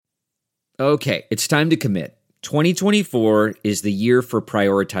Okay, it's time to commit. 2024 is the year for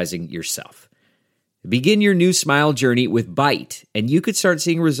prioritizing yourself. Begin your new smile journey with Byte, and you could start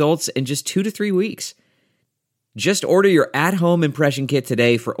seeing results in just 2 to 3 weeks. Just order your at-home impression kit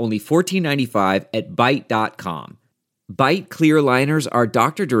today for only $14.95 at Byte.com. Byte clear liners are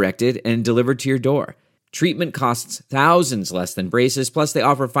doctor-directed and delivered to your door. Treatment costs thousands less than braces, plus they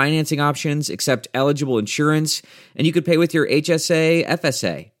offer financing options, accept eligible insurance, and you could pay with your HSA,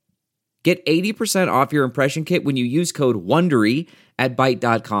 FSA. Get 80% off your impression kit when you use code WONDERY at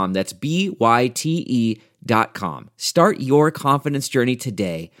Byte.com. That's BYTE.com. Start your confidence journey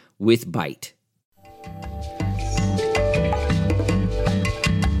today with Byte.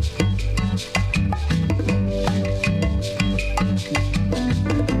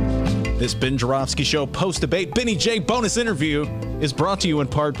 This Ben Joravsky Show post-debate Benny J bonus interview is brought to you in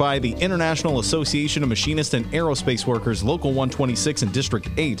part by the International Association of Machinists and Aerospace Workers, Local 126 and District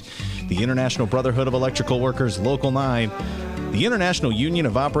 8, the International Brotherhood of Electrical Workers, Local 9, the International Union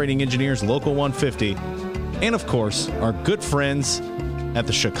of Operating Engineers, Local 150, and, of course, our good friends at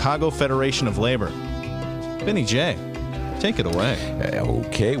the Chicago Federation of Labor. Benny J, take it away.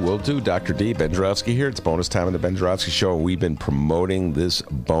 Okay, will do. Dr. D, Ben Joravsky here. It's bonus time in the Ben Joravsky Show. We've been promoting this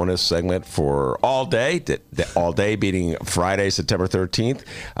bonus segment for all day, all day beating Friday, September 13th.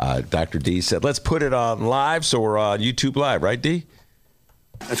 Dr. D said, let's put it on live, so we're on YouTube Live, right, D?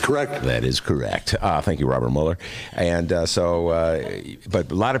 That's correct. That is correct. Thank you, Robert Mueller. And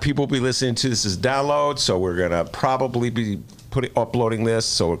but a lot of people will be listening to this as download, so we're going to probably be uploading this,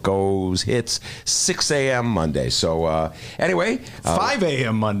 so it hits 6 a.m. Monday. So anyway. 5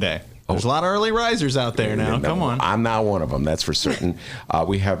 a.m. Monday. There's a lot of early risers out there now. No, come on. I'm not one of them, that's for certain.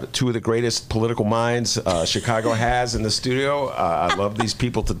 We have two of the greatest political minds Chicago has in the studio. I love these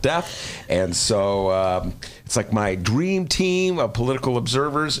people to death. And so it's like my dream team of political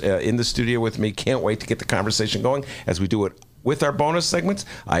observers in the studio with me. Can't wait to get the conversation going as we do it. With our bonus segments,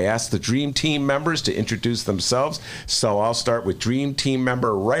 I asked the Dream Team members to introduce themselves. So I'll start with Dream Team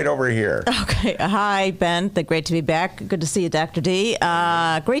member right over here. Okay. Hi, Ben. Great to be back. Good to see you, Dr. D.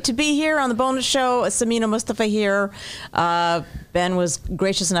 Great to be here on the bonus show. Sameena, Mustafa here. Ben was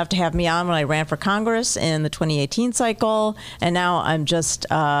gracious enough to have me on when I ran for Congress in the 2018 cycle, and now I'm just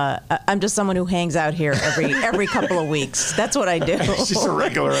someone who hangs out here every couple of weeks. That's what I do. She's just a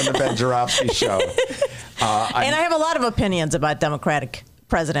regular on the Ben Joravsky Show. And I have a lot of opinions about Democratic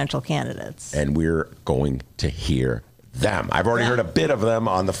presidential candidates. And we're going to hear them. I've already heard a bit of them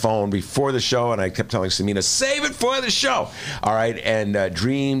on the phone before the show, and I kept telling Sameena, save it for the show. All right, and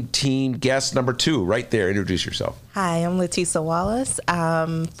Dream Team guest number 2, right there. Introduce yourself. Hi, I'm Litesa Wallace,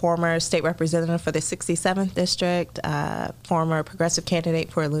 former state representative for the 67th District, former progressive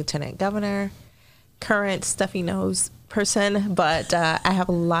candidate for lieutenant governor, current stuffy nose person, but I have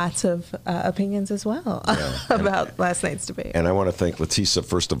lots of opinions as well about last night's debate. And I want to thank Litesa,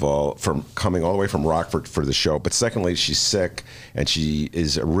 first of all, for coming all the way from Rockford for the show. But secondly, she's sick, and she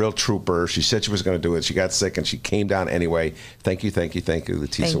is a real trooper. She said she was going to do it. She got sick, and she came down anyway. Thank you,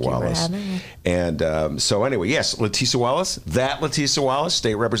 Litesa Wallace. Thank you for having me. And so anyway, yes, Litesa Wallace,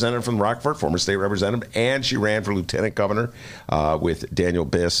 state representative from Rockford, former state representative, and she ran for lieutenant governor with Daniel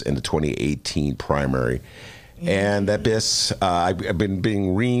Biss in the 2018 primary. And that Biss, I've been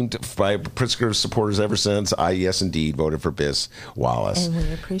being reamed by Pritzker supporters ever since. I, yes, indeed, voted for Biss Wallace. And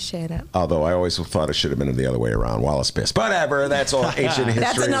we appreciate it. Although I always thought it should have been the other way around, Wallace Biss. Whatever, that's all ancient history.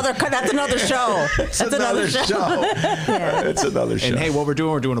 That's another show. That's another show. It's another show. And hey, what we're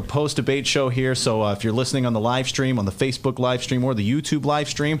doing a post-debate show here. So if you're listening on the live stream, on the Facebook live stream, or the YouTube live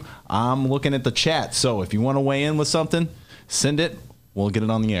stream, I'm looking at the chat. So if you want to weigh in with something, send it. We'll get it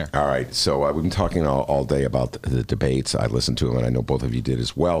on the air. All right. So we've been talking all day about the debates. I listened to them, and I know both of you did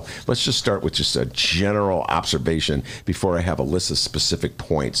as well. Let's just start with just a general observation before I have a list of specific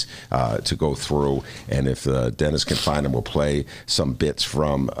points to go through. And if Dennis can find them, we'll play some bits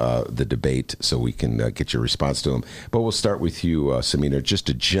from the debate so we can get your response to them. But we'll start with you, Sameena. Just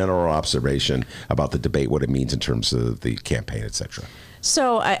a general observation about the debate, what it means in terms of the campaign, et cetera.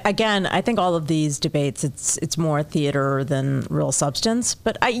 So I think all of these debates, it's more theater than real substance.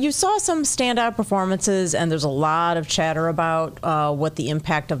 But you saw some standout performances, and there's a lot of chatter about what the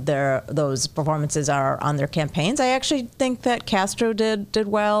impact of those performances are on their campaigns. I actually think that Castro did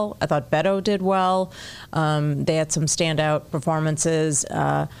well. I thought Beto did well. They had some standout performances.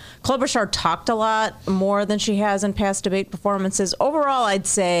 Klobuchar talked a lot more than she has in past debate performances. Overall, I'd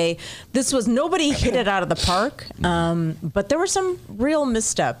say nobody hit it out of the park, but there were some real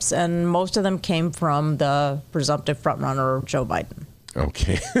missteps, and most of them came from the presumptive frontrunner, Joe Biden.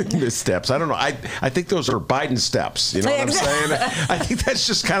 Okay, missteps. I don't know. I think those are Biden steps. You know what I'm saying? I think that's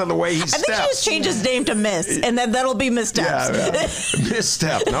just kind of the way he steps. I think he just changed his name to Miss, and then that'll be missteps. Yeah.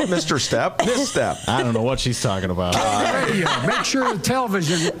 Misstep, not Mr. Step. Misstep. I don't know what she's talking about. Radio. Make sure the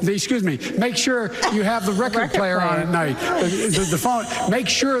television. Make sure you have the record player on at night. The phone. Make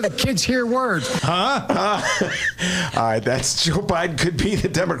sure the kids hear words. All right, that's Joe Biden could be the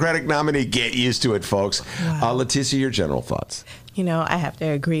Democratic nominee. Get used to it, folks. Wow. Letesa, your general thoughts. You know, I have to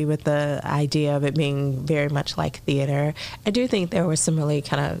agree with the idea of it being very much like theater. I do think there were some really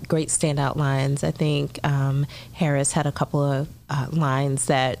kind of great standout lines. I think Harris had a couple of lines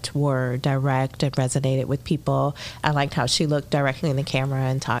that were direct and resonated with people. I liked how she looked directly in the camera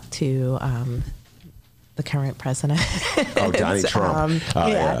and talked to the current president. Oh, Donnie Trump.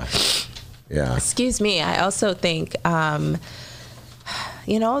 Yeah. Yeah. Excuse me. I also think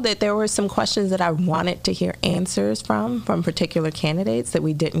that there were some questions that I wanted to hear answers from particular candidates that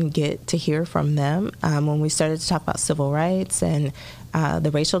we didn't get to hear from them. When we started to talk about civil rights and the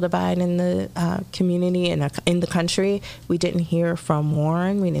racial divide in the community and in the country, we didn't hear from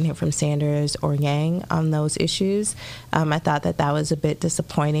Warren, we didn't hear from Sanders or Yang on those issues. I thought that was a bit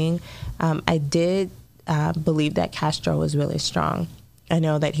disappointing. I did believe that Castro was really strong. I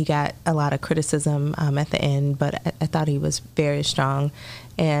know that he got a lot of criticism at the end, but I thought he was very strong.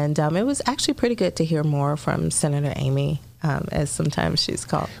 And it was actually pretty good to hear more from Senator Amy, as sometimes she's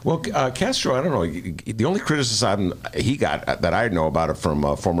called. Well, Castro, I don't know. The only criticism he got that I know about it from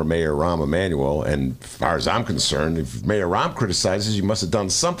former Mayor Rahm Emanuel, and as far as I'm concerned, if Mayor Rahm criticizes, you must have done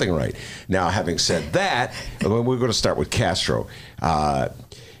something right. Now, having said that, we're going to start with Castro.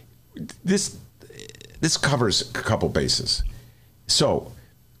 This covers a couple bases. So,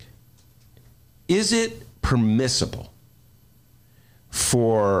 is it permissible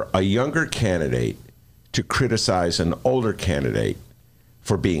for a younger candidate to criticize an older candidate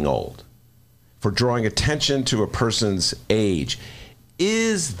for being old, for drawing attention to a person's age?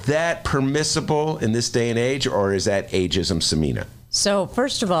 Is that permissible in this day and age, or is that ageism, Sameena? So,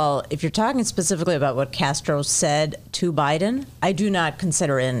 first of all, if you're talking specifically about what Castro said to Biden, I do not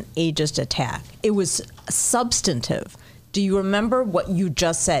consider it an ageist attack. It was substantive. Do you remember what you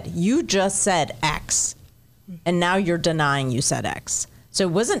just said? You just said X, and now you're denying you said X. So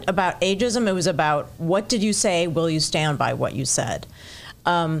it wasn't about ageism. It was about what did you say? Will you stand by what you said?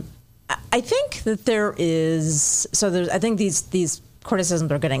 I think that I think these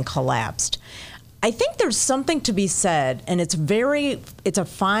criticisms are getting collapsed. I think there's something to be said, and it's a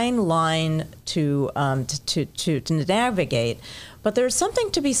fine line to navigate. But there's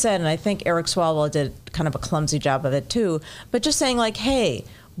something to be said, and I think Eric Swalwell did kind of a clumsy job of it too, but just saying like, hey,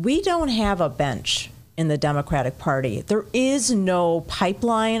 we don't have a bench in the Democratic Party. There is no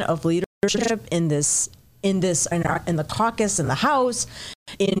pipeline of leadership in the caucus, in the House,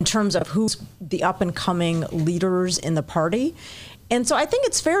 in terms of who's the up-and-coming leaders in the party. And so I think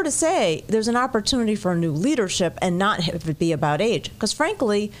it's fair to say there's an opportunity for a new leadership and not have it be about age. Because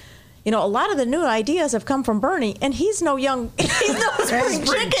frankly, a lot of the new ideas have come from Bernie, and he's no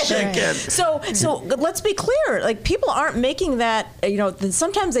spring chicken. So let's be clear. Like, people aren't making that.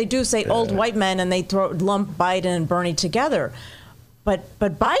 Sometimes they do say old white men, and they lump Biden and Bernie together. But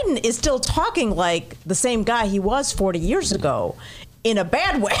Biden is still talking like the same guy he was 40 years ago, in a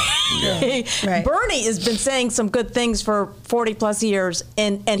bad way. Yeah. Right. Bernie has been saying some good things for 40 plus years,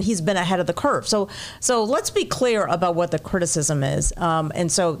 and he's been ahead of the curve. So let's be clear about what the criticism is.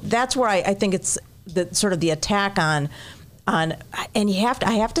 And so that's where I think it's the attack on, and I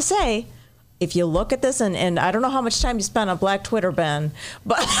have to say, if you look at this, and I don't know how much time you spent on Black Twitter, Ben,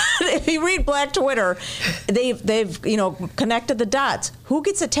 but if you read Black Twitter, they've connected the dots. Who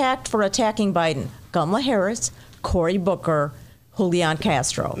gets attacked for attacking Biden? Kamala Harris, Cory Booker, Julian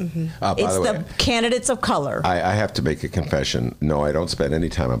Castro. Mm-hmm. It's the candidates of color. I have to make a confession. No, I don't spend any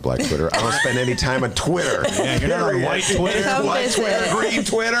time on Black Twitter. I don't spend any time on Twitter. Yeah, you're not on white Twitter. White Twitter, green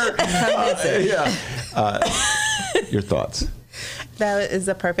Twitter. Your thoughts? That is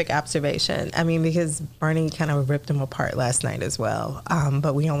a perfect observation. I mean, because Bernie kind of ripped him apart last night as well,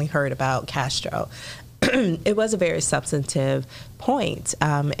 but we only heard about Castro. It was a very substantive point.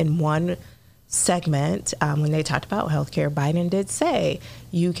 In one segment, when they talked about healthcare, Biden did say,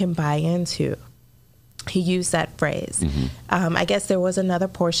 you can buy into. He used that phrase. Mm-hmm. I guess there was another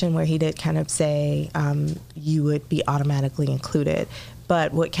portion where he did kind of say you would be automatically included.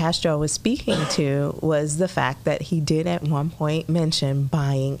 But what Castro was speaking to was the fact that he did at one point mention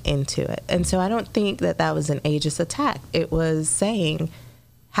buying into it. And so I don't think that was an ageist attack. It was saying,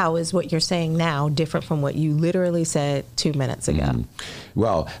 how is what you're saying now different from what you literally said 2 minutes ago?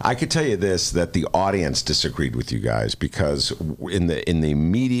 Well, I could tell you this, that the audience disagreed with you guys, because in the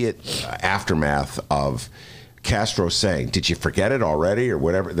immediate aftermath of Castro saying, "Did you forget it already?" or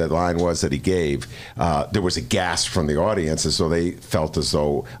whatever the line was that he gave, there was a gasp from the audience, as though they felt as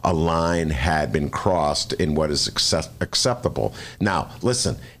though a line had been crossed in what is acceptable. Now,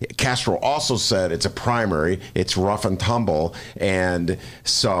 listen, Castro also said it's a primary, it's rough and tumble, and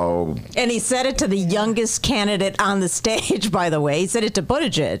so... And he said it to the youngest candidate on the stage, by the way. He said it to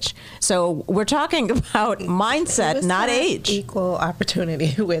Buttigieg. So we're talking about mindset, not age. Equal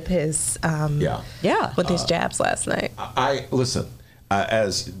opportunity with his with his jabs last night. I listen,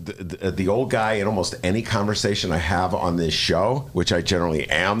 as the old guy in almost any conversation I have on this show, which I generally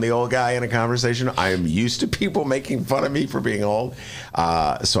am the old guy in a conversation, I am used to people making fun of me for being old,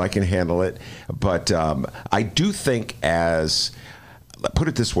 so I can handle it. But I do think, put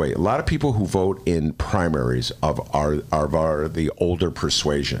it this way, a lot of people who vote in primaries are the older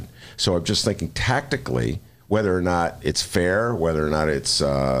persuasion. So I'm just thinking tactically, whether or not it's fair, whether or not it's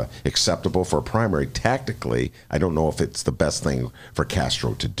acceptable for a primary, tactically, I don't know if it's the best thing for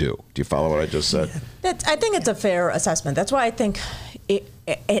Castro to do. Do you follow what I just said? I think it's a fair assessment. That's why I think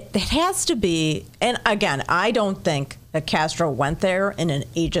it has to be, and again, I don't think that Castro went there in an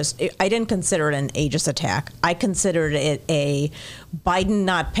ageist, I didn't consider it an ageist attack. I considered it a Biden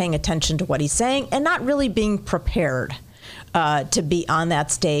not paying attention to what he's saying and not really being prepared to be on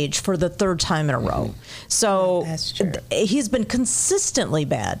that stage for the third time in a row. So that's true. He's been consistently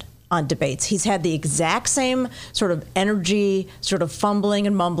bad on debates. He's had the exact same sort of energy, sort of fumbling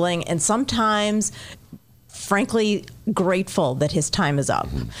and mumbling, and sometimes, frankly, grateful that his time is up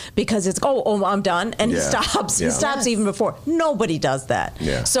because it's, I'm done. And he stops. He stops even before. Nobody does that.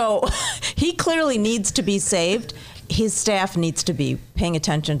 Yeah. So he clearly needs to be saved. His staff needs to be paying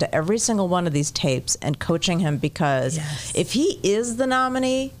attention to every single one of these tapes and coaching him, because if he is the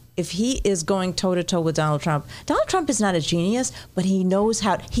nominee, if he is going toe-to-toe with Donald Trump is not a genius, but he knows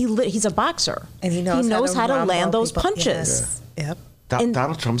how, he's a boxer. And he knows how to land those punches. Yes. Yep.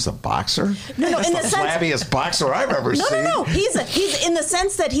 Donald Trump's a boxer? No, That's in the flabbiest boxer I've ever seen. No. He's in the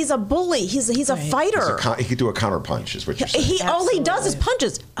sense that he's a bully. He's a fighter. He could do a counter punch, is what you're saying. All he does is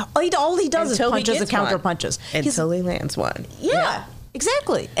punches. All he does is punches and counter punches. Until he lands one. Yeah,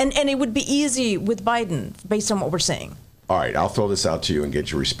 exactly. And it would be easy with Biden based on what we're seeing. All right, I'll throw this out to you and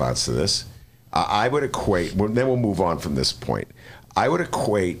get your response to this. I would equate, then we'll move on from this point.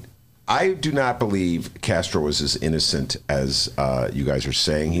 I do not believe Castro was as innocent as you guys are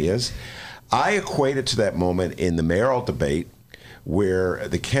saying he is. I equate it to that moment in the mayoral debate where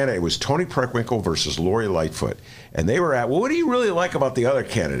the candidate was Tony Preckwinkle versus Lori Lightfoot. And they were what do you really like about the other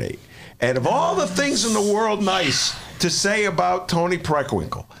candidate? And of all the things in the world nice to say about Tony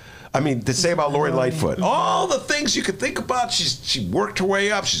Preckwinkle, to say about Lori Lightfoot, all the things you could think about, she worked her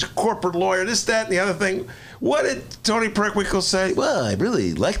way up, she's a corporate lawyer, this, that, and the other thing. What did Tony Preckwinkle say? Well, I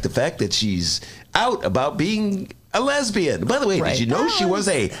really like the fact that she's out about being a lesbian. By the way, did you know she was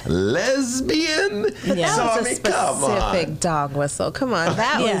a lesbian? Yeah. That was a specific dog whistle. Come on,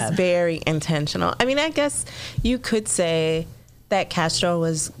 that was very intentional. I guess you could say that Castro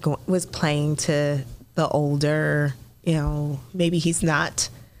was playing to the older, maybe he's not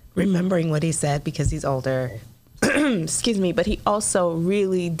remembering what he said because he's older. Excuse me, but he also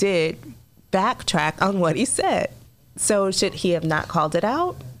really did backtrack on what he said. So should he have not called it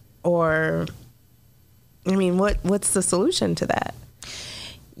out? Or, what's the solution to that?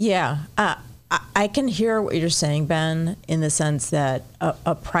 Yeah, I can hear what you're saying, Ben, in the sense that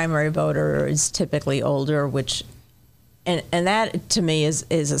a primary voter is typically older, which, and that to me is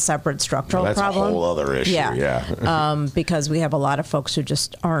a separate structural problem. That's a whole other issue. Yeah. Because we have a lot of folks who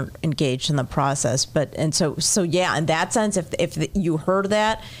just aren't engaged in the process. So in that sense, if you heard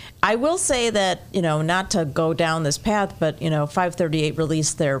that, I will say that, not to go down this path, but 538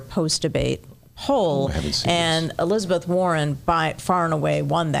 released their post-debate poll, and Elizabeth Warren by far and away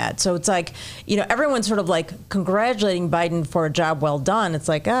won that. So it's like, everyone's sort of like congratulating Biden for a job well done. It's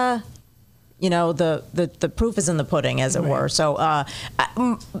like, the proof is in the pudding, as it were. So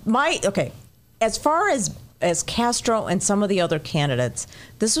as far as Castro and some of the other candidates,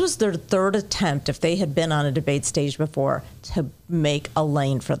 this was their third attempt, if they had been on a debate stage before, to make a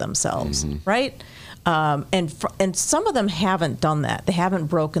lane for themselves, right? And some of them haven't done that. They haven't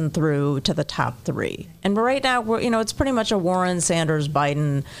broken through to the top three. And right now, it's pretty much a Warren, Sanders,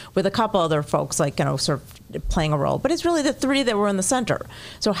 Biden, with a couple other folks sort of playing a role. But it's really the three that were in the center.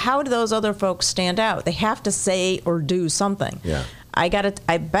 So how do those other folks stand out? They have to say or do something. Yeah. I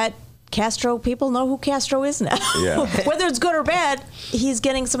bet Castro, people know who Castro is now. Yeah. Whether it's good or bad, he's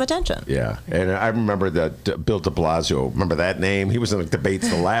getting some attention. Yeah, and I remember that Bill de Blasio, remember that name? He was in the debates,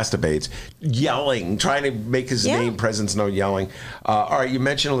 the last debates, yelling, trying to make his name presence known, yelling. All right, you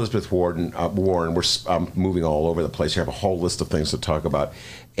mentioned Elizabeth Warren. We're moving all over the place. You have a whole list of things to talk about.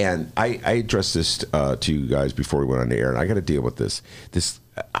 And I addressed this to you guys before we went on the air, and I got to deal with this.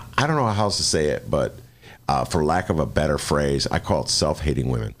 I don't know how else to say it, but for lack of a better phrase, I call it self-hating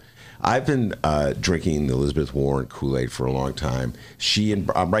women. I've been drinking the Elizabeth Warren Kool-Aid for a long time. She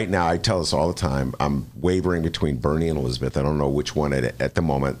and right now, I tell this all the time, I'm wavering between Bernie and Elizabeth. I don't know which one at the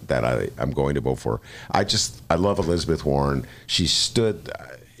moment that I'm going to vote for. I love Elizabeth Warren. She's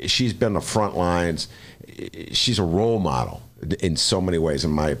been the front lines. She's a role model in so many ways,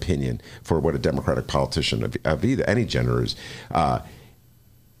 in my opinion, for what a Democratic politician of either any gender is. But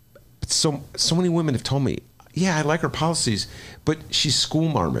so many women have told me, yeah, I like her policies, but she's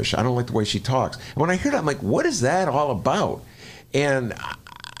schoolmarmish. I don't like the way she talks. And when I hear that, I'm like, what is that all about? And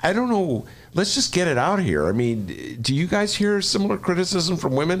I don't know. Let's just get it out here. I mean, do you guys hear similar criticism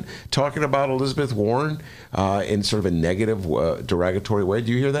from women talking about Elizabeth Warren in sort of a negative, derogatory way?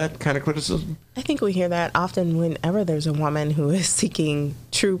 Do you hear that kind of criticism? I think we hear that often whenever there's a woman who is seeking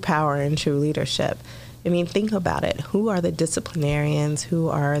true power and true leadership. I mean, think about it. Who are the disciplinarians? Who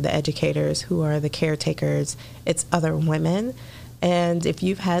are the educators? Who are the caretakers? It's other women. And if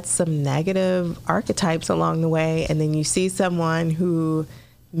you've had some negative archetypes along the way, and then you see someone who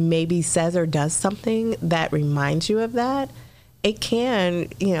maybe says or does something that reminds you of that, it can,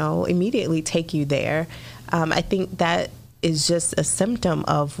 immediately take you there. I think that is just a symptom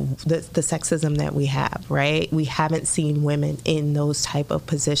of the sexism that we have, right? We haven't seen women in those type of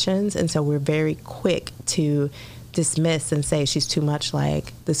positions, and so we're very quick to dismiss and say she's too much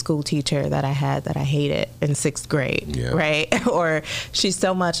like the school teacher that I had that I hated in 6th grade, right? Or she's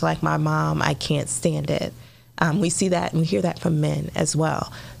so much like my mom, I can't stand it. We see that and we hear that from men as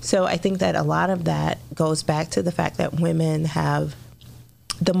well. So I think that a lot of that goes back to the fact that women have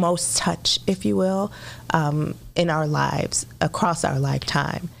the most touch, if you will, in our lives across our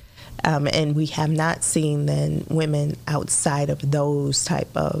lifetime. And we have not seen then women outside of those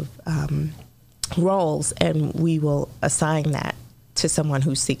type of roles, and we will assign that to someone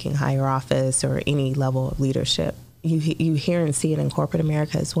who's seeking higher office or any level of leadership. You hear and see it in corporate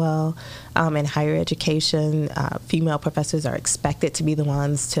America as well. In higher education, female professors are expected to be the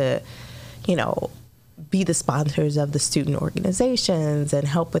ones to, be the sponsors of the student organizations and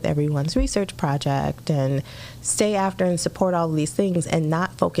help with everyone's research project and stay after and support all of these things and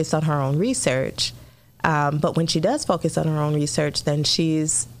not focus on her own research. But when she does focus on her own research, then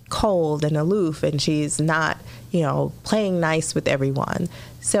she's cold and aloof and she's not, playing nice with everyone.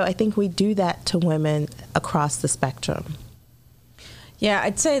 So I think we do that to women across the spectrum. Yeah,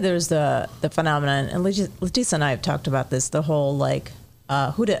 I'd say there's the phenomenon, and Litesa and I have talked about this, the whole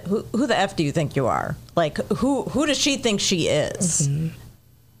who the F do you think you are? Like, who does she think she is? Mm-hmm.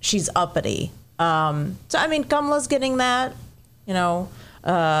 She's uppity. So, I mean, Kamala's getting that,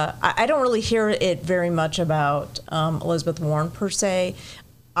 I don't really hear it very much about Elizabeth Warren per se.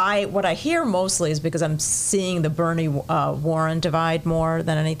 What I hear mostly is because I'm seeing the Bernie Warren divide more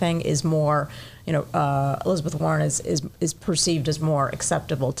than anything is more, Elizabeth Warren is perceived as more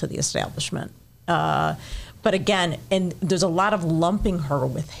acceptable to the establishment. But again, and there's a lot of lumping her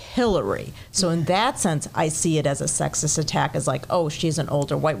with Hillary. So in that sense, I see it as a sexist attack, as like, oh, she's an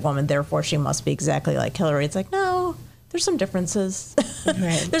older white woman, therefore she must be exactly like Hillary. It's like, no, there's some differences.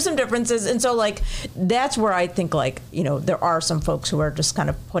 Right. There's some differences. And so, that's where I think, there are some folks who are just kind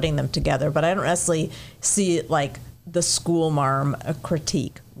of putting them together. But I don't necessarily see it like the school marm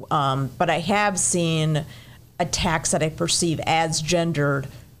critique. But I have seen attacks that I perceive as gendered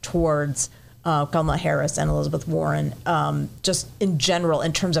towards Kamala Harris and Elizabeth Warren, just in general,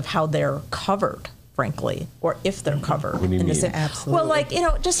 in terms of how they're covered, frankly, or if they're covered. What do you mean? Absolutely.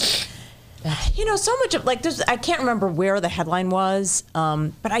 Well, just, so much of, I can't remember where the headline was,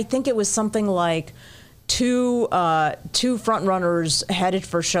 but I think it was something like two front runners headed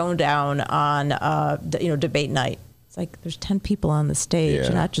for showdown on, debate night. It's like there's 10 people on the stage,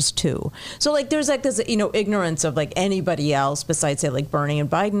 not just 2. So there's this, ignorance of anybody else besides, say, Bernie and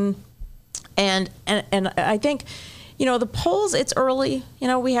Biden. And I think, the polls, it's early,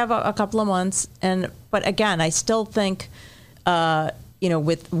 we have a couple of months. But again, I still think,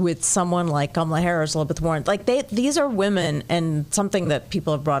 with someone like Kamala Harris, Elizabeth Warren, these are women, and something that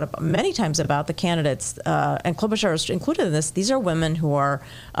people have brought up many times about the candidates, and Klobuchar is included in this, these are women who are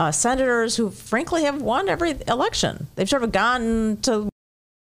senators who frankly have won every election. They've sort of gone to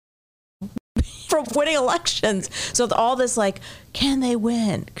for of winning elections. So all this can they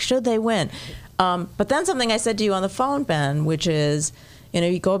win? Should they win? But then something I said to you on the phone, Ben, which is,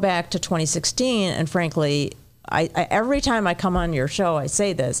 you go back to 2016, and frankly, I every time I come on your show, I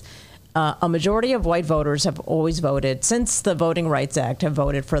say this. A majority of white voters have always voted, since the Voting Rights Act, have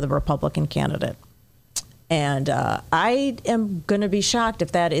voted for the Republican candidate. And I am going to be shocked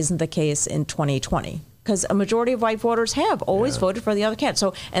if that isn't the case in 2020, because a majority of white voters have always voted for the other candidate.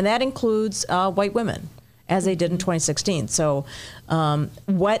 So, and that includes white women, as they did in 2016. So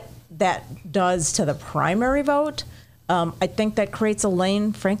what that does to the primary vote, I think that creates a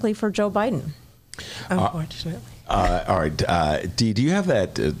lane, frankly, for Joe Biden. Unfortunately. All right. Dee, do you have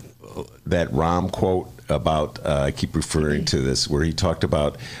that Rahm quote about, I keep referring to this, where he talked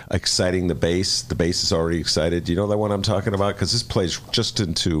about exciting the base? The base is already excited. Do you know that one I'm talking about? Because this plays just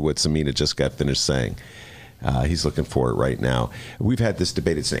into what Sameena just got finished saying. He's looking for it right now. We've had this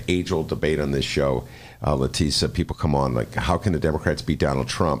debate. It's an age-old debate on this show. Litesa, people come on, how can the Democrats beat Donald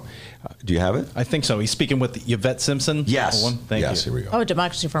Trump? Do you have it? I think so. He's speaking with Yvette Simpson. Yes. Thank you. Here we go. Oh,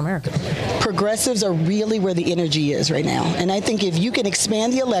 Democracy for America. Progressives are really where the energy is right now. And I think if you can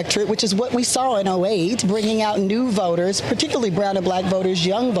expand the electorate, which is what we saw in 2008, bringing out new voters, particularly brown and black voters,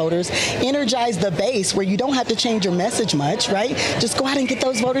 young voters, energize the base where you don't have to change your message much, right? Just go out and get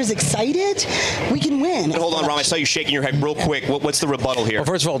those voters excited. We can win. Hold on, Ron. I saw you shaking your head real quick. What's the rebuttal here? Well,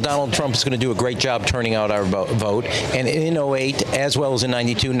 first of all, Donald Trump is going to do a great job turning out our vote. And in 2008, as well as in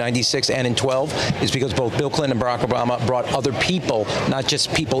 92, 96, and in 12, is because both Bill Clinton and Barack Obama brought other people, not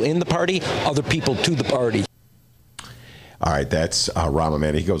just people in the party, other people to the party. All right, that's Rahm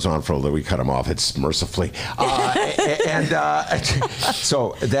Emanuel. He goes on for a little. We cut him off. It's mercifully.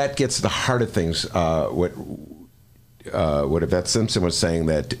 So that gets to the heart of things. What Yvette Simpson was saying,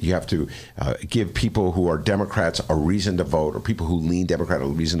 that you have to give people who are Democrats a reason to vote, or people who lean Democrat a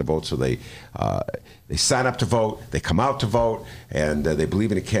reason to vote, so they sign up to vote, they come out to vote, and they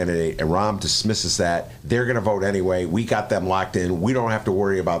believe in a candidate, and Rahm dismisses that. They're going to vote anyway. We got them locked in. We don't have to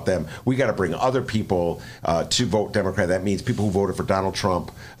worry about them. We got to bring other people to vote Democrat. That means people who voted for Donald Trump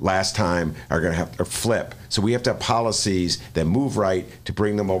last time are going to have to flip. So we have to have policies that move right to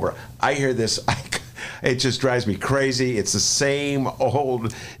bring them over. I hear this. It just drives me crazy. It's the same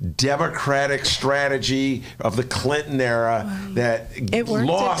old Democratic strategy of the Clinton era that It worked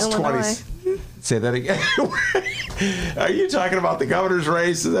lost in 20. Say that again. Are you talking about the governor's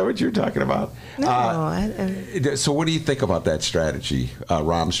race? Is that what you're talking about? No. So what do you think about that strategy,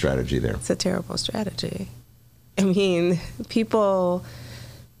 Rahm's strategy there? It's a terrible strategy. I mean, people...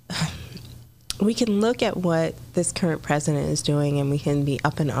 We can look at what this current president is doing and we can be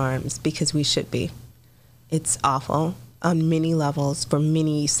up in arms, because we should be. It's awful on many levels for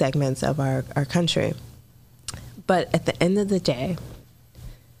many segments of our country. But at the end of the day,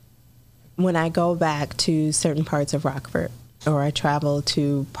 when I go back to certain parts of Rockford, or I travel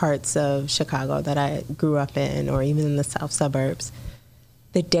to parts of Chicago that I grew up in, or even in the south suburbs,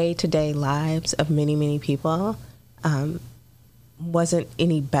 the day-to-day lives of many, many people wasn't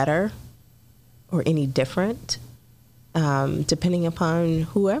any better or any different, depending upon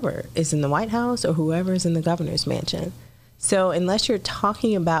whoever is in the White House or whoever is in the governor's mansion. So unless you're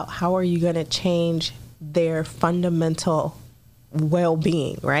talking about how are you going to change their fundamental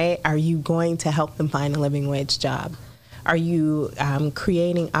well-being, right? Are you going to help them find a living wage job? Are you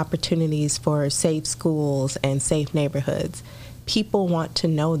creating opportunities for safe schools and safe neighborhoods? People want to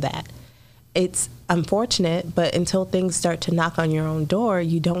know that. It's unfortunate, but until things start to knock on your own door,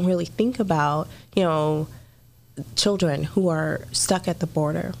 you don't really think about, children who are stuck at the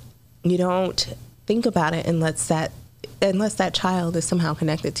border. You don't think about it unless that child is somehow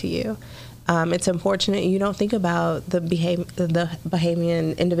connected to you. It's unfortunate you don't think about the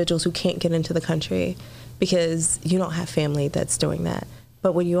Bahamian individuals who can't get into the country because you don't have family that's doing that.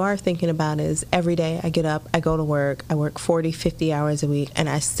 But what you are thinking about is every day I get up, I go to work, I work 40, 50 hours a week, and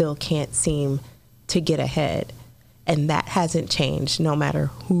I still can't seem to get ahead. And that hasn't changed no matter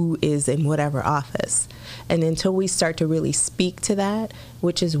who is in whatever office. And until we start to really speak to that,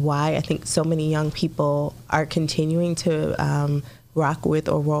 which is why I think so many young people are continuing to rock with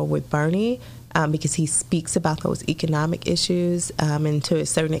or roll with Bernie, because he speaks about those economic issues, and to a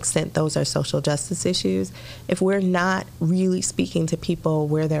certain extent, those are social justice issues. If we're not really speaking to people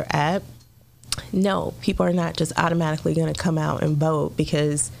where they're at, no, people are not just automatically going to come out and vote,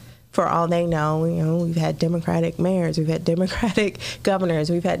 because for all they know, we've had Democratic mayors, we've had Democratic governors,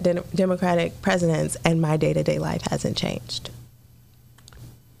 we've had Democratic presidents, and my day-to-day life hasn't changed.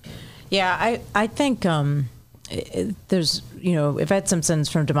 Yeah, I think there's, Yvette Simpson's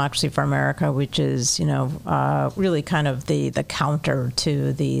from Democracy for America, which is, really kind of the counter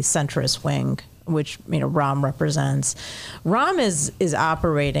to the centrist wing, which Rahm represents. Rahm is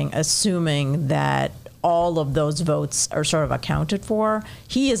operating assuming that all of those votes are sort of accounted for.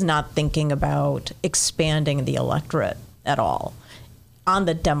 He is not thinking about expanding the electorate at all. On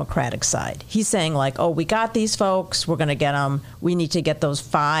the Democratic side, he's saying like, oh, we got these folks, we're going to get them. We need to get those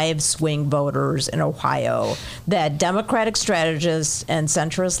 5 swing voters in Ohio that Democratic strategists and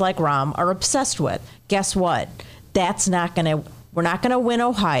centrists like Rahm are obsessed with. Guess what? We're not going to win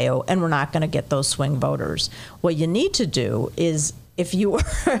Ohio, and we're not going to get those swing voters. What you need to do is, if you were,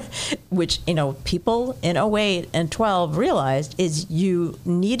 which, people in 08 and 12 realized, is you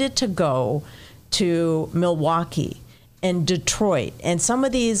needed to go to Milwaukee and Detroit and some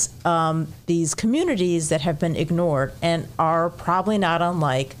of these communities that have been ignored and are probably not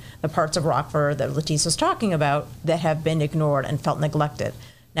unlike the parts of Rockford that Litesa was talking about that have been ignored and felt neglected.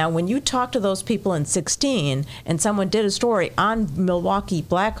 Now, when you talk to those people in 16, and someone did a story on Milwaukee,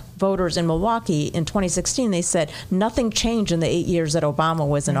 black voters in Milwaukee in 2016, they said nothing changed in the 8 years that Obama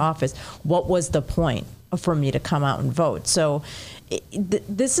was in office. What was the point for me to come out and vote? So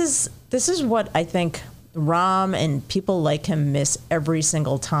this is what I think Rahm and people like him miss every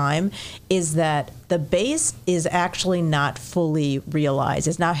single time, is that the base is actually not fully realized.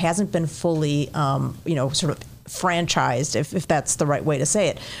 It now hasn't been fully, sort of franchised, if that's the right way to say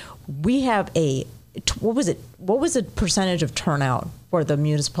it. We have what was the percentage of turnout for the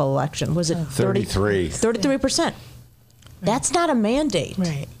municipal election? Was it 33%? That's not a mandate.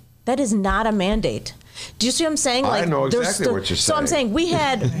 Right. That is not a mandate. Do you see what I'm saying? I know exactly what you're saying. So I'm saying we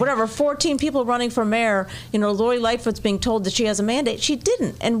had 14 people running for mayor. Lori Lightfoot's being told that she has a mandate. She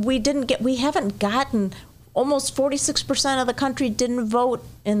didn't, and we haven't gotten. Almost 46% of the country didn't vote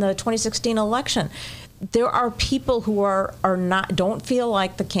in the 2016 election. There are people who don't feel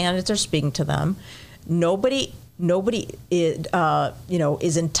like the candidates are speaking to them. Nobody is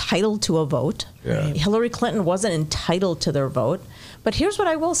entitled to a vote. Yeah. Hillary Clinton wasn't entitled to their vote. But here's what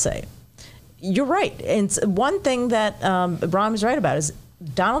I will say. You're right. And one thing that Rahm is right about is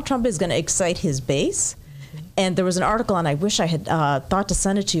Donald Trump is going to excite his base. And there was an article, and I wish I had thought to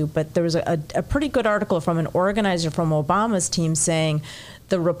send it to you, but there was a pretty good article from an organizer from Obama's team saying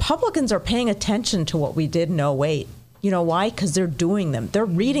the Republicans are paying attention to what we did in 08. You know why? Because they're doing them. They're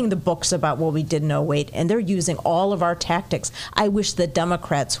reading the books about what we did in 08, and they're using all of our tactics. I wish the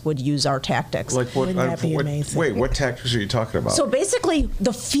Democrats would use our tactics. Like what? Wouldn't that be amazing? Wait, what tactics are you talking about? So basically,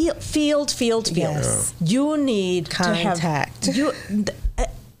 the field. Yes. You need contact. To have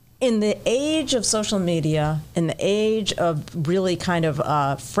in the age of social media, in the age of really kind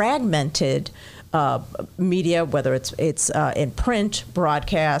of fragmented media, whether it's in print,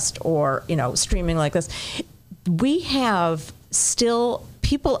 broadcast, or streaming like this,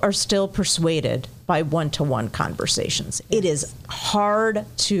 people are still persuaded by one-to-one conversations. Yes. It is hard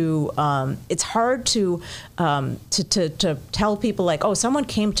to tell people like, oh, someone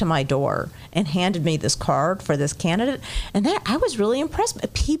came to my door and handed me this card for this candidate, and I was really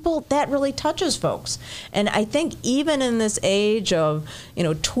impressed. People, that really touches folks. And I think even in this age of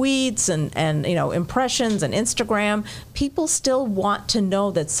tweets and impressions and Instagram, people still want to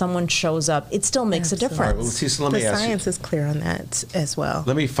know that someone shows up. It still makes a difference. All right, well, Litesa, let me ask you. The science is clear on that as well.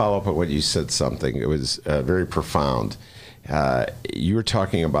 Let me follow up on what you said. Something. It was very profound. You were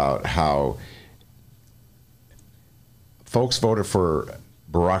talking about how folks voted for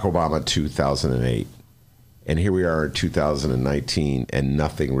Barack Obama in 2008, and here we are in 2019, and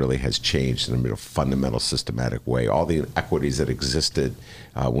nothing really has changed in a fundamental, systematic way. All the inequities that existed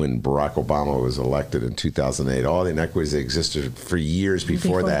when Barack Obama was elected in 2008, all the inequities that existed for years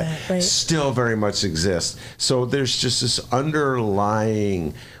before that, right, still very much exist. So there's just this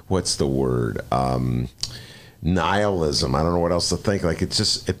underlying, what's the word? Nihilism. I don't know what else to think. Like, it's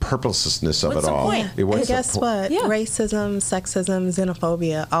just a purposelessness of it all. And guess what? Yeah. Racism, sexism,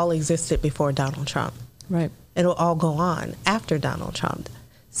 xenophobia all existed before Donald Trump. Right. It'll all go on after Donald Trump.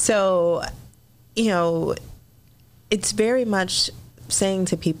 So, it's very much saying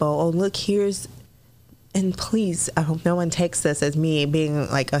to people, oh, look, and please, I hope no one takes this as me being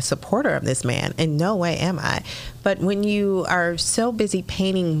like a supporter of this man. In no way am I. But when you are so busy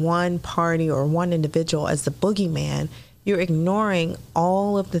painting one party or one individual as the boogeyman, you're ignoring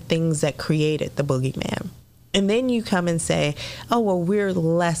all of the things that created the boogeyman. And then you come and say, oh, well, we're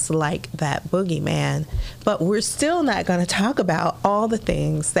less like that boogeyman, but we're still not going to talk about all the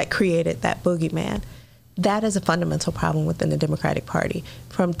things that created that boogeyman. That is a fundamental problem within the Democratic Party.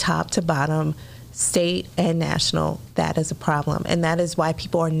 From top to bottom, state and national, that is a problem. And that is why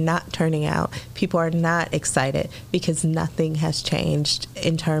people are not turning out. People are not excited because nothing has changed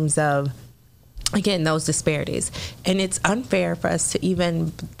in terms of, again, those disparities. And it's unfair for us to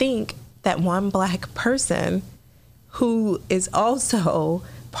even think that one black person who is also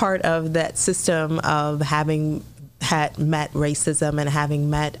part of that system of having had met racism and having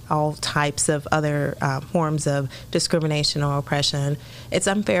met all types of other forms of discrimination or oppression, it's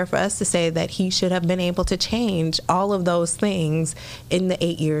unfair for us to say that he should have been able to change all of those things in the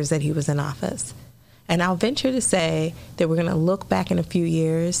 8 years that he was in office. And I'll venture to say that we're going to look back in a few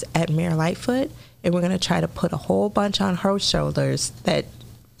years at Mayor Lightfoot, and we're going to try to put a whole bunch on her shoulders that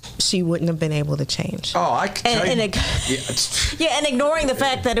she wouldn't have been able to change. Oh, I can tell you. And ignoring the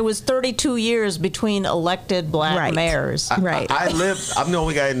fact that it was 32 years between elected black mayors. I'm the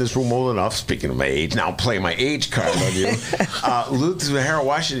only guy in this room old enough, speaking of my age, now I'm playing my age card on you, lived through the Harold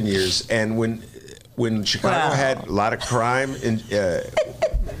Washington years, and when Chicago had a lot of crime, and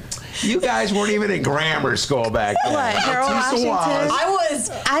you guys weren't even in grammar school back then. What, Harold Washington? I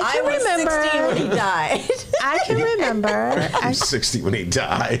was remember 16 when he died. I can remember. I was 60 when he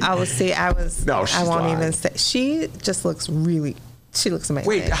died. I was. No, she's I won't lying. even say. She just looks she looks amazing.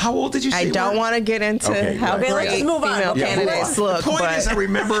 Wait, how old did you say I don't want to get into how Okay, great let's move on. female Okay, candidates look. The point is, I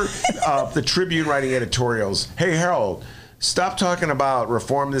remember the Tribune writing editorials. Hey, Harold, stop talking about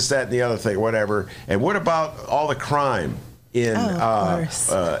reform, this, that, and the other thing, whatever. And what about all the crime in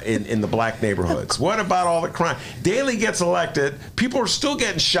the black neighborhoods? What about all the crime? Daley gets elected. People are still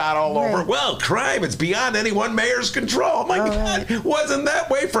getting shot all over. Well, crime is beyond any one mayor's control. My God, wasn't that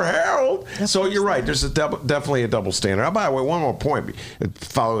way for Harold? So you're right. There's definitely a double standard. By the way, one more point,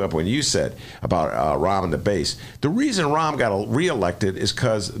 following up what you said about Rahm and the base. The reason Rahm got reelected is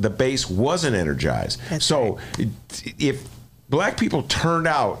because the base wasn't energized. If black people turned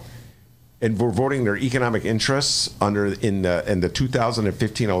out and were voting their economic interests in the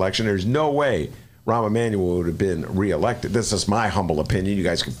 2015 election, there's no way Rahm Emanuel would have been reelected. This is my humble opinion. You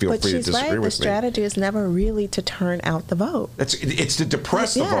guys can feel free to disagree with me. The strategy is never really to turn out the vote. It's to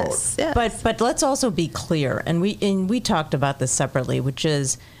depress the vote. Yes. But let's also be clear, and we talked about this separately, which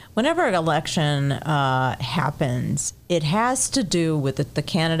is whenever an election happens, it has to do with the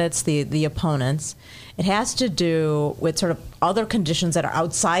candidates, the opponents. It has to do with sort of other conditions that are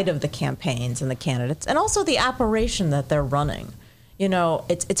outside of the campaigns and the candidates, and also the operation that they're running. You know,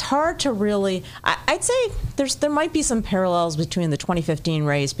 it's hard to really. I'd say there might be some parallels between the 2015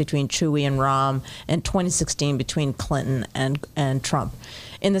 race between Chewy and Rahm and 2016 between Clinton and Trump,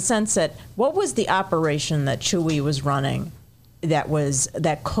 in the sense that what was the operation that Chewy was running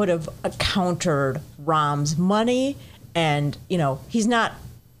that could have countered Rahm's money, and he's not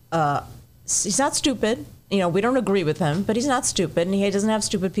stupid. We don't agree with him, but he's not stupid, and he doesn't have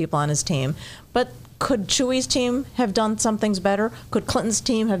stupid people on his team. But could Chewy's team have done some things better? Could Clinton's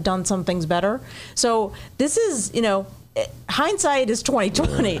team have done some things better? So this is, hindsight is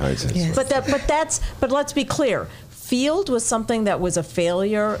 2020. Yes. But let's be clear. Field was something that was a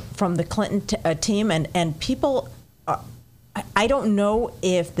failure from the Clinton team, and people. I don't know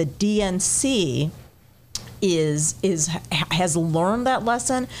if the DNC has learned that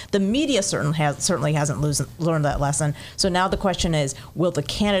lesson. The media certainly hasn't learned that lesson. So now the question is, will the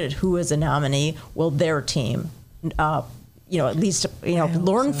candidate who is a nominee, will their team, at least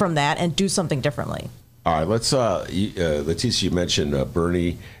learn from that and do something differently? All right, let's. Litesa, you mentioned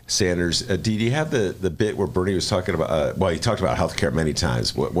Bernie Sanders. Did you have the bit where Bernie was talking about? He talked about healthcare many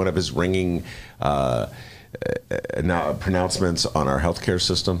times. One of his ringing pronouncements on our healthcare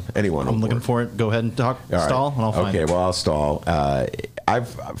system. Anyone? I'm looking for it. Go ahead and talk. All stall, right. and I'll find it. Okay, well, I'll stall.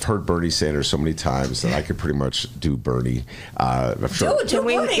 I've heard Bernie Sanders so many times that I could pretty much do Bernie. I'm sure. Do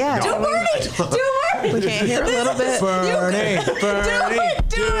Bernie. Do Bernie. We can't hear a little bit. Bernie.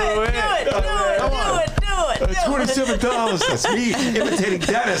 Do it. $27. That's me imitating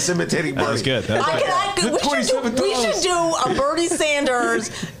Dennis, imitating Bernie. That's good. We should do a Bernie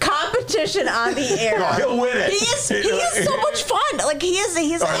Sanders competition on the air. No, he'll win it. He is so much fun. Like he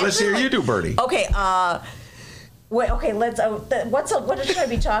is. All right, let's hear you do Bernie. Okay. Wait. Okay. Let's. What should I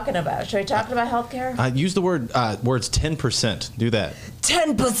be talking about? Should I be talking about healthcare? Use the words 10%. Do that.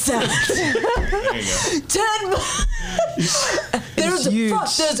 10%. There you go.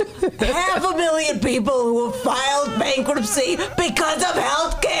 There's 500,000 people who have filed bankruptcy because of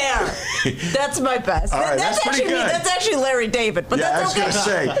health care. That's my best. All right, that's pretty good. That's actually Larry David, but that's okay. I was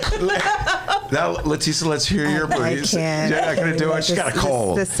going to say. Now, Litesa, let's hear your Bernie. I can't. You're not going to do it. She's got a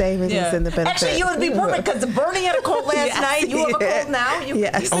cold. The savings and the benefits. Actually, you would be perfect because Bernie had a cold last night. You have a cold now.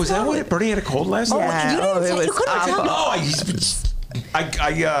 Yes. Is that what Bernie had a cold last night? Yeah. You couldn't tell. No,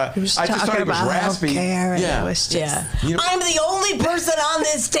 I just thought it was raspy. Yeah. It was just, I'm the only person on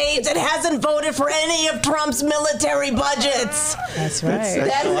this stage that hasn't voted for any of Trump's military budgets. That's right.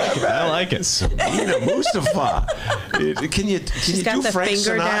 I like it. Sameena, Mustafa. Can you got do the Frank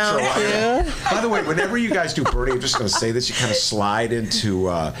finger Sinatra? down, too. By the way, whenever you guys do Bernie, I'm just going to say this, you kind of slide into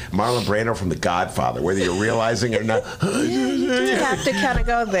Marlon Brando from The Godfather, whether you're realizing it or not. You have to kind of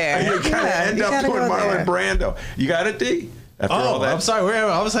go there. You kind of end up doing Marlon Brando. You got it, D? After all that. I'm sorry.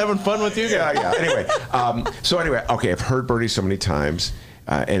 I was having fun with you guys. Yeah. Anyway, okay, I've heard Bernie so many times,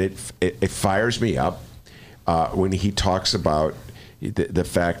 and it fires me up when he talks about the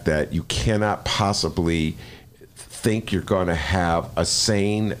fact that you cannot possibly think you're going to have a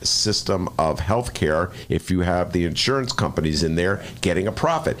sane system of health care if you have the insurance companies in there getting a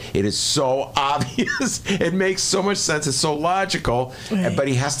profit. It is so obvious. It makes so much sense. It's so logical. Right. But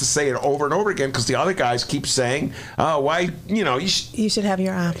he has to say it over and over again because the other guys keep saying, oh, why, you should have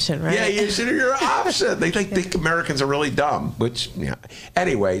your option, right? Yeah, you should have your option. They think Americans are really dumb, which, yeah.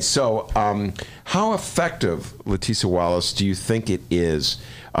 Anyway, so how effective, Litesa Wallace, do you think it is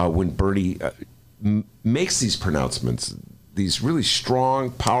when Bernie makes these pronouncements, these really strong,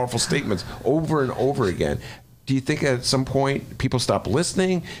 powerful statements over and over again? Do you think at some point people stop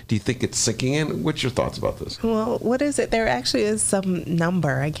listening? Do you think it's sinking in? What's your thoughts about this? Well, what is it? There actually is some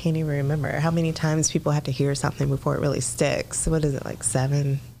number. I can't even remember how many times people have to hear something before it really sticks. What is it, like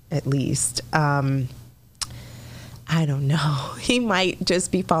 7 at least? I don't know. He might just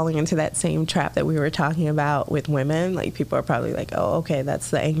be falling into that same trap that we were talking about with women. Like, people are probably like, oh, okay,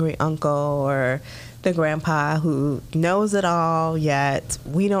 that's the angry uncle or the grandpa who knows it all, yet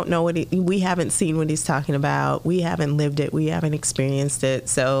we don't know we haven't seen what he's talking about. We haven't lived it. We haven't experienced it.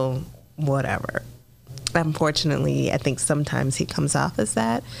 So whatever. Unfortunately, I think sometimes he comes off as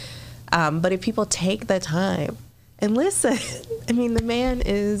that. But if people take the time and listen, I mean, the man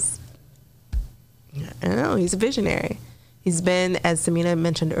is, I don't know, he's a visionary. He's been, as Sameena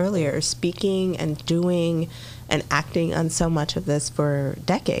mentioned earlier, speaking and doing and acting on so much of this for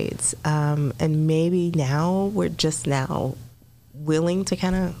decades. And maybe now we're just now willing to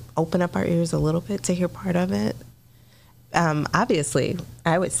kind of open up our ears a little bit to hear part of it. Obviously,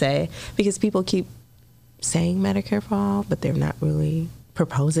 I would say, because people keep saying Medicare for all, but they're not really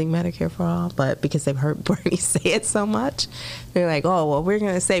proposing Medicare for all, but because they've heard Bernie say it so much, they're like, oh, well, we're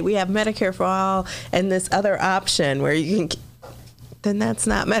going to say we have Medicare for all and this other option where you can, then that's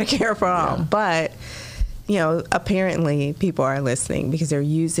not Medicare for all. Yeah. But, apparently people are listening because they're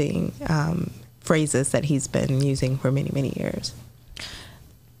using phrases that he's been using for many, many years.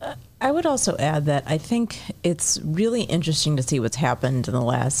 I would also add that I think it's really interesting to see what's happened in the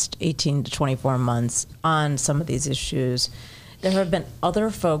last 18 to 24 months on some of these issues. There have been other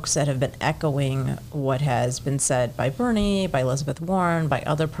folks that have been echoing what has been said by Bernie, by Elizabeth Warren, by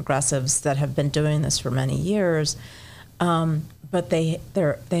other progressives that have been doing this for many years, but they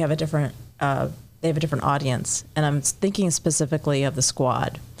have a different audience, and I'm thinking specifically of the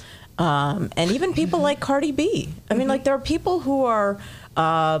Squad, and even people like Cardi B. I mean, like, there are people who are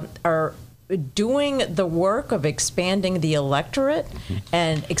doing the work of expanding the electorate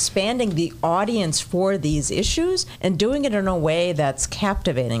and expanding the audience for these issues and doing it in a way that's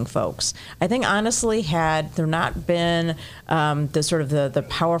captivating folks. I think, honestly, had there not been the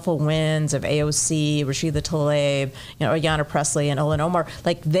powerful winds of AOC, Rashida Tlaib, Ayanna Pressley, and Ilhan Omar,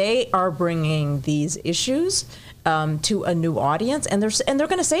 like, they are bringing these issues to a new audience, and they're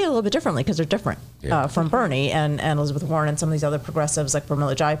going to say it a little bit differently because they're different from Bernie and Elizabeth Warren and some of these other progressives like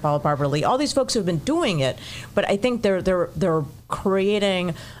Pramila Jayapal, Barbara Lee, all these folks who have been doing it. But I think they're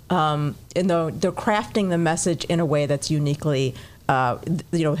creating, they're crafting the message in a way that's uniquely,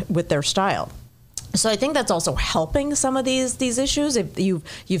 with their style. So I think that's also helping some of these issues. If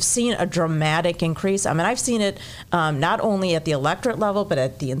you've seen a dramatic increase. I mean, I've seen it not only at the electorate level, but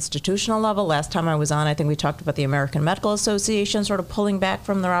at the institutional level. Last time I was on, I think we talked about the American Medical Association sort of pulling back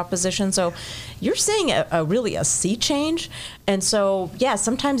from their opposition. So you're seeing really a sea change. And so, yeah,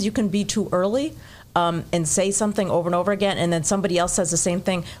 sometimes you can be too early. And say something over and over again, and then somebody else says the same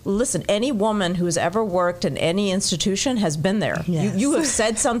thing. Listen, any woman who's ever worked in any institution has been there. Yes. You have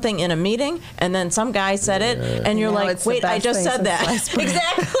said something in a meeting, and then some guy said it, and you're like, wait, I just said that.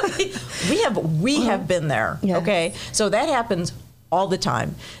 Exactly. We have been there. Yes. Okay, so that happens all the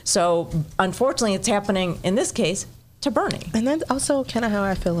time. So unfortunately, it's happening in this case to Bernie. And that's also kind of how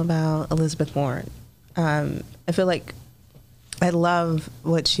I feel about Elizabeth Warren. I feel like I love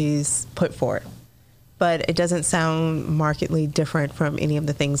what she's put forth, but it doesn't sound markedly different from any of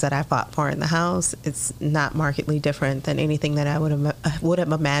the things that I fought for in the House. It's not markedly different than anything that I would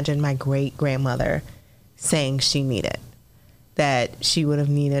have imagined my great-grandmother saying she needed. that she would have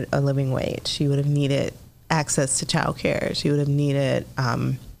needed a living wage. She would have needed access to childcare. She would have needed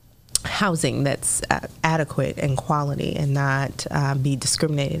housing that's adequate and quality and not be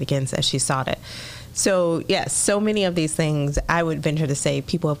discriminated against as she sought it. So, yes, so many of these things, I would venture to say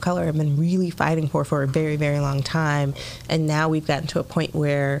people of color have been really fighting for a very, very long time. And now we've gotten to a point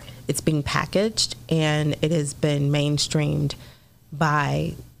where it's being packaged and it has been mainstreamed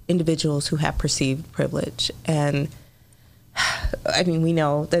by individuals who have perceived privilege. And I mean, we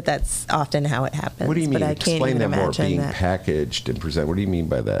know that that's often how it happens. What do you mean? But I can't Explain even that more, imagine being that. packaged and presented. What do you mean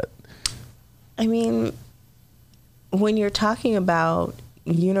by that? I mean, when you're talking about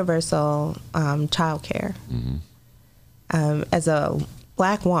universal child care, as a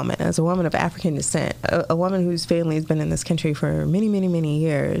black woman, as a woman of African descent, a woman whose family has been in this country for many, many, many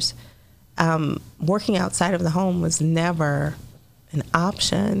years, working outside of the home was never an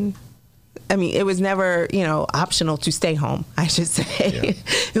option. I mean, it was never, optional to stay home, I should say. Yeah.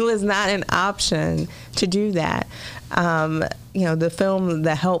 It was not an option to do that. The film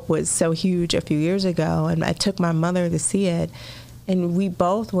The Help was so huge a few years ago, and I took my mother to see it, and we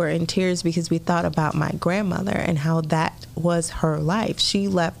both were in tears because we thought about my grandmother and how that was her life. She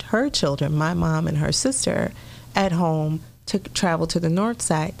left her children, my mom and her sister, at home to travel to the north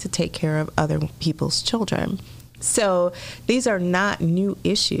side to take care of other people's children. So these are not new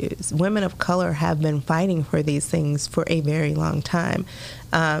issues. Women of color have been fighting for these things for a very long time.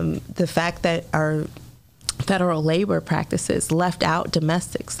 The fact that our federal labor practices left out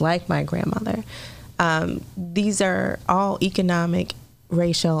domestics like my grandmother, these are all economic,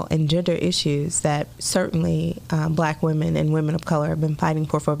 racial, and gender issues that certainly black women and women of color have been fighting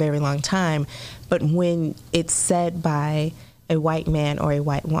for a very long time. But when it's said by a white man or a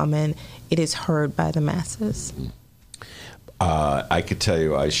white woman, it is heard by the masses. I could tell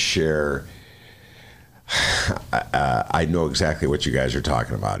you I share, I know exactly what you guys are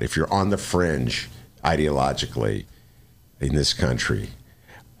talking about. If you're on the fringe ideologically in this country,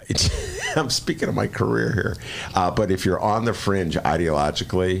 I'm speaking of my career here, but if you're on the fringe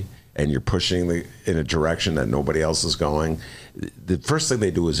ideologically and you're pushing in a direction that nobody else is going, the first thing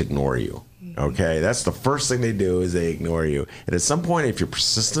they do is ignore you. Okay, that's the first thing they do is they ignore you. And at some point, if you're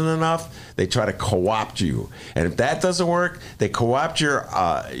persistent enough, they try to co-opt you. And if that doesn't work, they co-opt your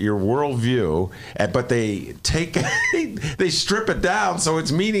worldview, but they they strip it down so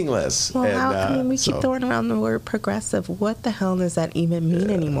it's meaningless. Well, we keep throwing around the word progressive. What the hell does that even mean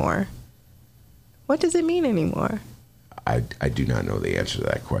anymore? What does it mean anymore? I do not know the answer to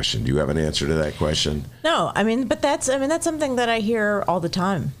that question. Do you have an answer to that question? No, but that's something that I hear all the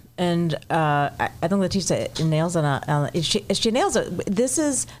time. And I think Litesa nails it. She nails it.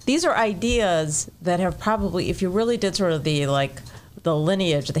 These are ideas that have probably, if you really did sort of the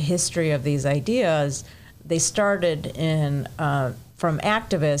lineage, the history of these ideas, they started from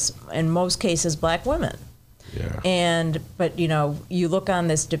activists, in most cases, black women. Yeah. But you look on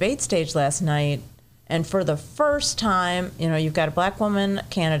this debate stage last night, and for the first time, you've got a black woman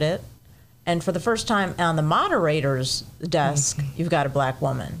candidate, and for the first time on the moderator's desk, you've got a black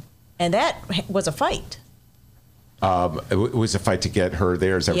woman. And that was a fight. It was a fight to get her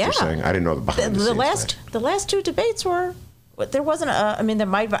there. Is that what you're saying? I didn't know the behind the scenes. The last two debates were. There wasn't there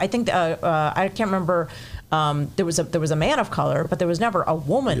might. I think I can't remember. There was a man of color, but there was never a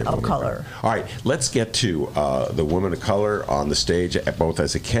woman of color. All right, let's get to the woman of color on the stage, both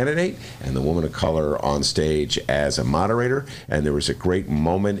as a candidate and the woman of color on stage as a moderator. And there was a great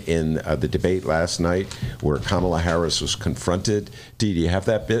moment in the debate last night where Kamala Harris was confronted. Dee, do you have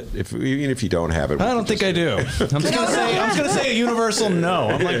that bit? Even if you don't have it, I don't think I do. I'm just gonna say a universal no.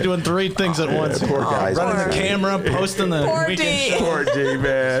 I'm like doing three things at once. Poor guys. Running the camera, posting the weekend show. Poor D,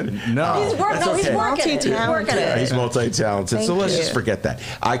 man. No, he's working it. He's multi-talented. So let's just forget that.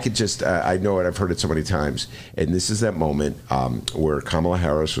 I could just, I know it, I've heard it so many times. And this is that moment where Kamala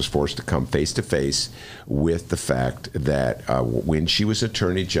Harris was forced to come face to face with the fact that when she was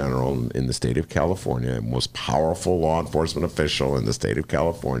Attorney General in the state of California, most powerful law enforcement official in the state of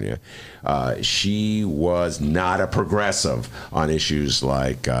California, she was not a progressive on issues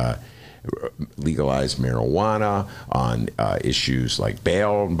like legalize marijuana, on issues like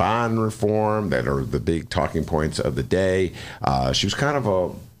bail and bond reform that are the big talking points of the day. She was kind of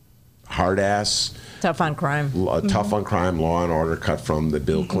a hard ass. Tough on crime. Tough on crime, law and order, cut from the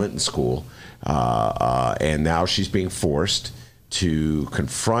Bill Clinton school. And now she's being forced to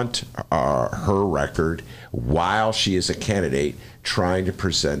confront her record while she is a candidate trying to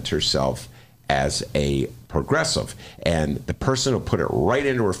present herself as a progressive. And the person who put it right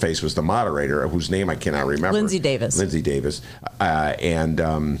into her face was the moderator, whose name I cannot remember. Lindsay Davis. And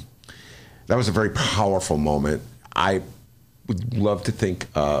that was a very powerful moment. I would love to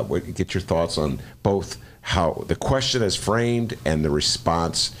get your thoughts on both how the question is framed and the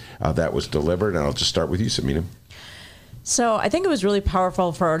response that was delivered. And I'll just start with you, Sameena. So I think it was really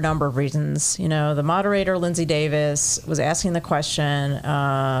powerful for a number of reasons. You know, the moderator, Lindsay Davis, was asking the question.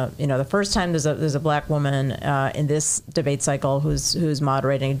 The first time there's a black woman in this debate cycle who's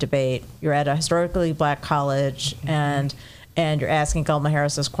moderating a debate. You're at a historically black college, and you're asking Kamala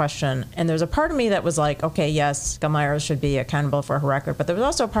Harris this question. And there's a part of me that was like, okay, yes, Kamala Harris should be accountable for her record. But there was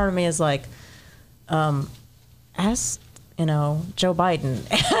also a part of me is like, ask Joe Biden,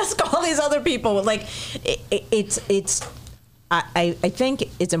 ask all these other people. Like, I think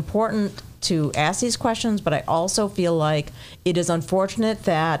it's important to ask these questions, but I also feel like it is unfortunate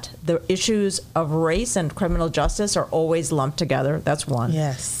that the issues of race and criminal justice are always lumped together. That's one.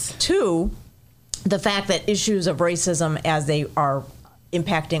 Yes. Two, the fact that issues of racism, as they are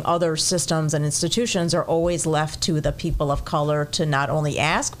impacting other systems and institutions, are always left to the people of color to not only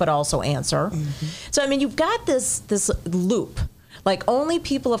ask but also answer. Mm-hmm. So I mean, you've got this loop, like only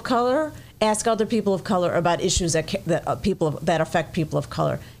people of color ask other people of color about issues that affect people of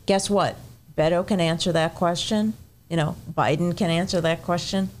color. Guess what? Beto can answer that question. Biden can answer that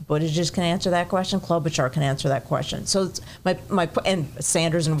question. Buttigieg can answer that question. Klobuchar can answer that question. So it's and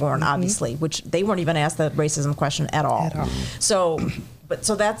Sanders and Warren, obviously, which they weren't even asked the racism question at all. So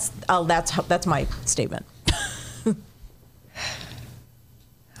that's my statement.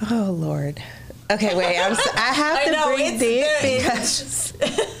 Oh Lord. Okay, wait. I have to breathe deep because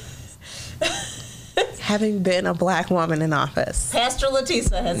having been a black woman in office, Pastor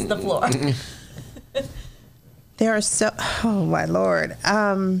Litesa has the floor. There are oh my Lord.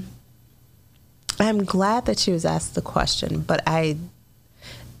 I'm glad that she was asked the question, but I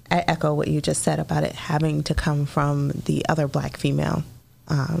echo what you just said about it having to come from the other black female.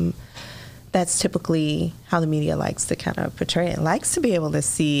 That's typically how the media likes to kind of portray it. Likes to be able to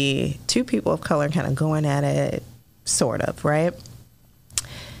see two people of color kind of going at it, sort of, right?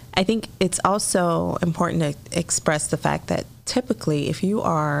 I think it's also important to express the fact that typically if you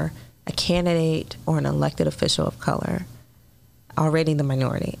are a candidate or an elected official of color, already the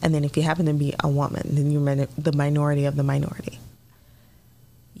minority, and then if you happen to be a woman, then you're the minority of the minority,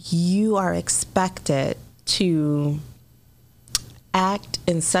 you are expected to act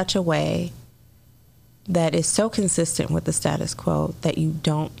in such a way that is so consistent with the status quo that you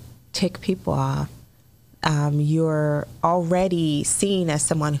don't tick people off. You're already seen as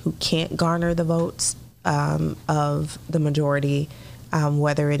someone who can't garner the votes of the majority,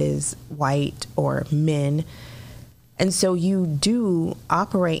 whether it is white or men. And so you do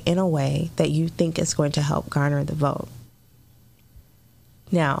operate in a way that you think is going to help garner the vote.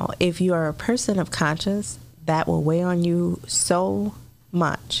 Now, if you are a person of conscience, that will weigh on you so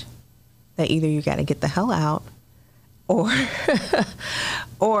much that either you got to get the hell out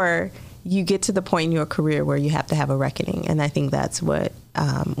or you get to the point in your career where you have to have a reckoning. And I think that's where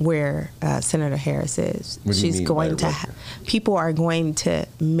Senator Harris is. She's going to people are going to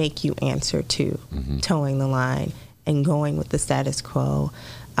make you answer to towing the line and going with the status quo,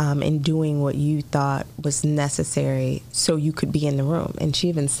 and doing what you thought was necessary so you could be in the room. And she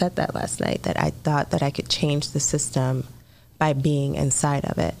even said that last night, that I thought that I could change the system by being inside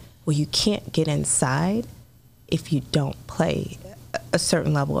of it. Well, you can't get inside if you don't play a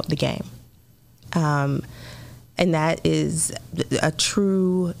certain level of the game. And that is a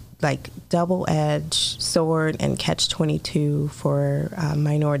true double-edged sword and catch-22 for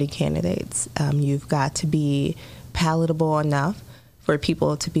minority candidates. You've got to be palatable enough for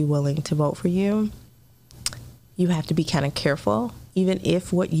people to be willing to vote for you. You have to be kind of careful, even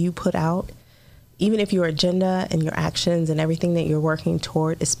if what you put out, even if your agenda and your actions and everything that you're working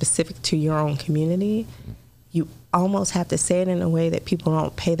toward is specific to your own community, you almost have to say it in a way that people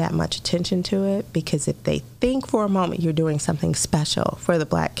don't pay that much attention to it, because if they think for a moment you're doing something special for the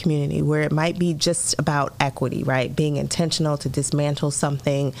black community, where it might be just about equity, right? Being intentional to dismantle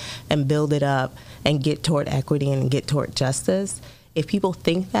something and build it up and get toward equity and get toward justice. If people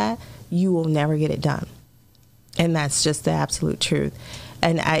think that, you will never get it done. And that's just the absolute truth.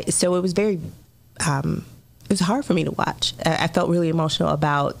 And so it was very, it was hard for me to watch. I felt really emotional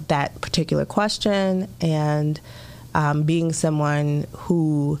about that particular question, and being someone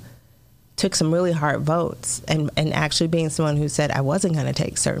who took some really hard votes, and actually being someone who said I wasn't going to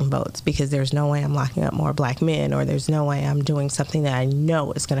take certain votes because there's no way I'm locking up more black men, or there's no way I'm doing something that I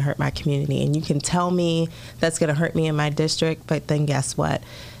know is going to hurt my community. And you can tell me that's going to hurt me in my district, but then guess what?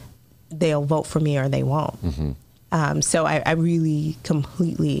 They'll vote for me or they won't. So I really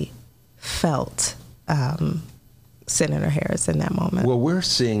completely felt Senator Harris in that moment. Well, we're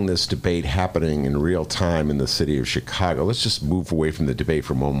seeing this debate happening in real time in the city of Chicago. Let's just move away from the debate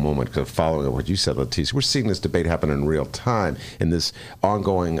for one moment, because following what you said, Litesa, we're seeing this debate happen in real time in this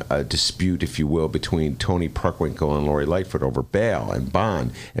ongoing dispute, if you will, between Tony Preckwinkle and Lori Lightfoot over bail and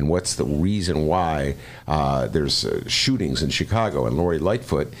bond, and what's the reason why there's shootings in Chicago. And Lori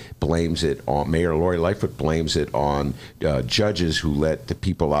Lightfoot blames it on, Mayor Lori Lightfoot blames it on judges who let the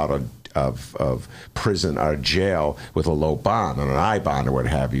people out of prison or jail with a low bond, on an I bond or what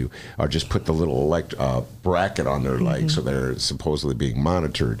have you, or just put the little bracket on their leg so they're supposedly being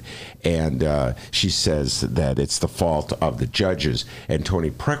monitored. And she says that it's the fault of the judges. And Tony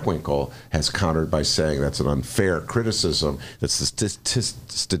Preckwinkle has countered by saying that's an unfair criticism, that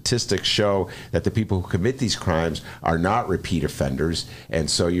statistics show that the people who commit these crimes are not repeat offenders, and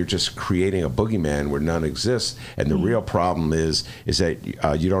so you're just creating a boogeyman where none exists. And the real problem is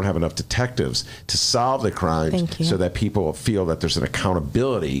that you don't have enough detectives to solve the crimes, so that people feel that there's an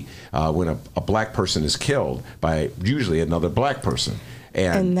accountability when a black person is killed by usually another black person.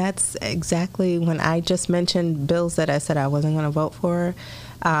 And that's exactly when I just mentioned bills that I said I wasn't going to vote for.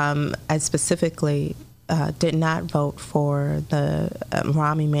 I specifically did not vote for the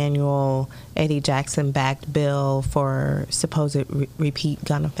Rahm Emanuel, Eddie Jackson-backed bill for supposed repeat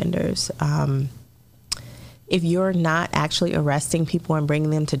gun offenders. If you're not actually arresting people and bringing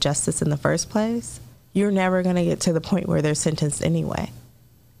them to justice in the first place, you're never going to get to the point where they're sentenced anyway.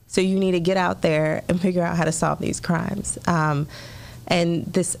 So you need to get out there and figure out how to solve these crimes. And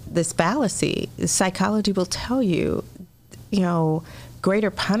this fallacy, psychology will tell you,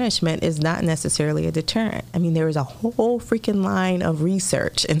 greater punishment is not necessarily a deterrent. I mean, there is a whole freaking line of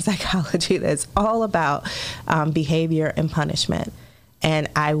research in psychology that's all about behavior and punishment. And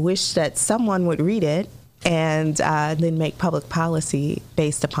I wish that someone would read it and then make public policy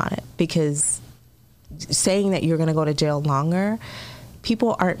based upon it. Because saying that you're going to go to jail longer,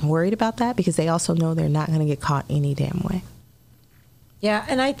 people aren't worried about that because they also know they're not going to get caught any damn way. Yeah,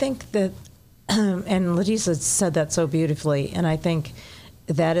 and I think that, and Litesa said that so beautifully, and I think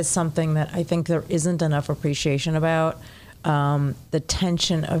that is something that I think there isn't enough appreciation about, the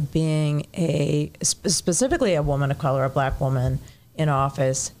tension of being specifically a woman of color, a black woman in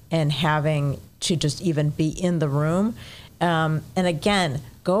office, and having to just even be in the room. And again,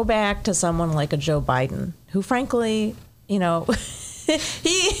 go back to someone like a Joe Biden, who frankly, you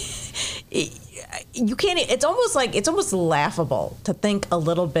can't, it's almost laughable to think a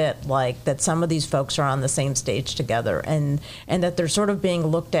little bit like that some of these folks are on the same stage together, and that they're sort of being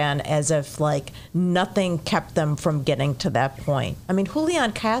looked at as if like nothing kept them from getting to that point. I mean,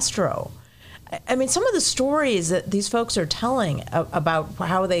 Julian Castro, I mean, some of the stories that these folks are telling about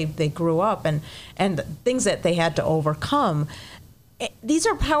how they grew up and things that they had to overcome, these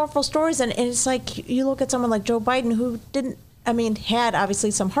are powerful stories. And it's like you look at someone like Joe Biden, who had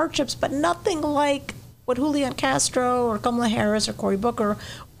obviously some hardships, but nothing like what Julian Castro or Kamala Harris or Cory Booker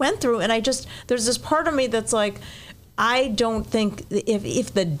went through. And there's this part of me that's like, I don't think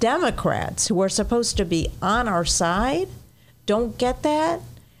if the Democrats who are supposed to be on our side don't get that,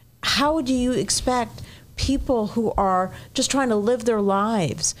 how do you expect people who are just trying to live their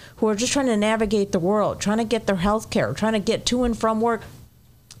lives, who are just trying to navigate the world, trying to get their health care, trying to get to and from work,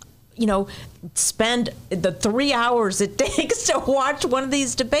 spend the 3 hours it takes to watch one of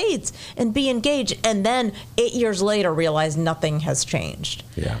these debates and be engaged, and then 8 years later realize nothing has changed?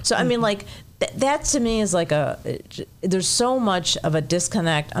 Yeah. So, I mean, like, that to me is like there's so much of a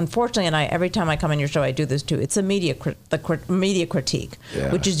disconnect, unfortunately, and every time I come on your show, I do this too. It's a media critique,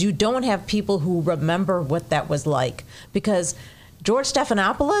 which is you don't have people who remember what that was like, because George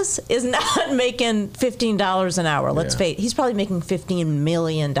Stephanopoulos is not making $15 an hour. Let's face it, he's probably making $15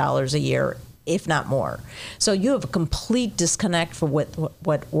 million a year, if not more. So you have a complete disconnect for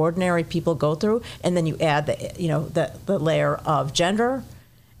what ordinary people go through, and then you add the layer of gender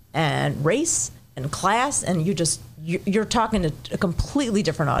and race and class, and you're talking to a completely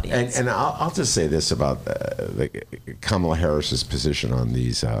different audience. And I'll just say this about Kamala Harris's position on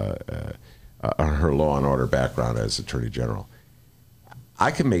these, her law and order background as Attorney General. I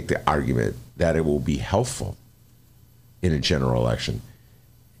can make the argument that it will be helpful in a general election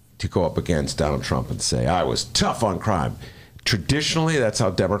to go up against Donald Trump and say, I was tough on crime. Traditionally, that's how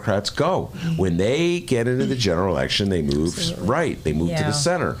Democrats go. When they get into the general election, they move right. They move to the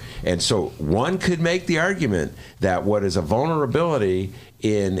center. And so one could make the argument that what is a vulnerability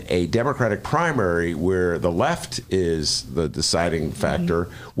in a Democratic primary where the left is the deciding factor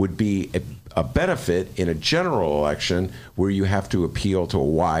would be a benefit in a general election where you have to appeal to a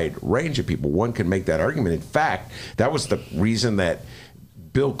wide range of people. One can make that argument. In fact, that was the reason that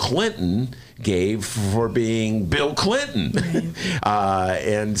Bill Clinton gave for being Bill Clinton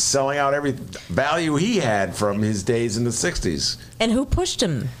and selling out every value he had from his days in the 60s. And who pushed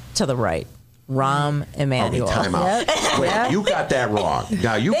him to the right? Rahm Emanuel. Okay, time out. Wait, you got that wrong.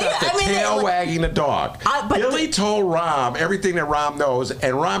 Now, you got the tail wagging the dog. Billy told Rahm everything that Rahm knows,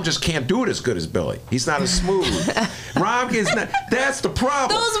 and Rahm just can't do it as good as Billy. He's not as smooth. Rahm is not. That's the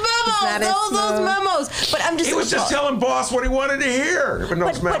problem. Those memos. But I'm just. He was just telling boss what he wanted to hear in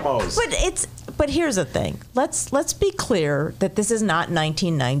those memos. But here's the thing. Let's be clear that this is not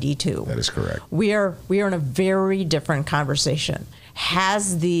 1992. That is correct. We are in a very different conversation.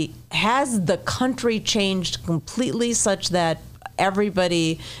 Has the country changed completely such that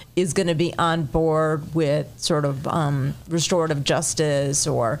everybody is going to be on board with sort of restorative justice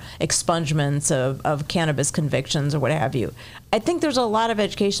or expungements of cannabis convictions or what have you? I think there's a lot of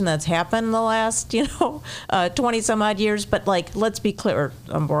education that's happened in the last 20 some odd years, but let's be clear,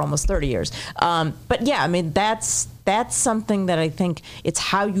 we're almost 30 years. But yeah, I mean that's something that I think it's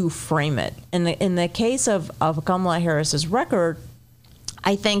how you frame it. In the case of Kamala Harris's record,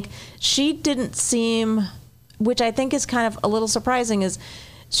 I think she didn't seem, which I think is kind of a little surprising, is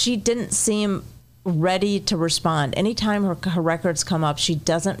she didn't seem ready to respond. Anytime her records come up, she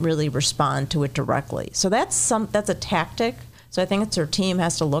doesn't really respond to it directly. So that's a tactic. So I think it's her team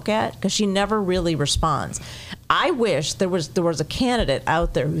has to look at, because she never really responds. I wish there was a candidate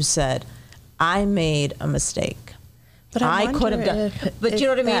out there who said, "I made a mistake." But I could have done. But you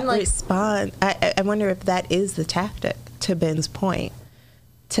know what I mean? Respond. I wonder if that is the tactic. To Ben's point,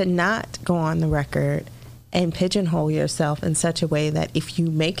 to not go on the record and pigeonhole yourself in such a way that if you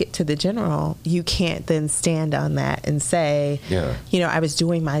make it to the general, you can't then stand on that and say, I was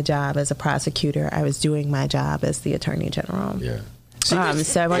doing my job as a prosecutor, I was doing my job as the attorney general. Yeah. So I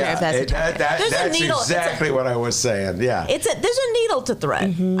wonder if that's that's exactly what I was saying. Yeah. There's a needle to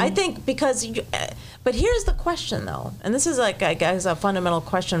thread. I think because but here's the question though, and this is I guess a fundamental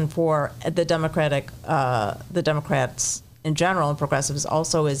question for the Democrats in general and progressives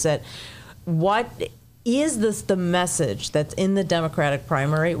also, is that what is the message that's in the Democratic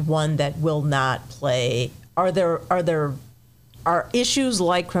primary one that will not play? Are issues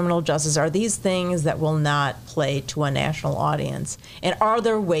like criminal justice, are these things that will not play to a national audience? And are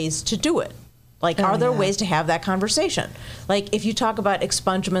there ways to do it? Are there ways to have that conversation? If you talk about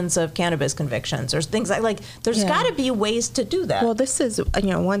expungements of cannabis convictions or things there's got to be ways to do that. Well, this is,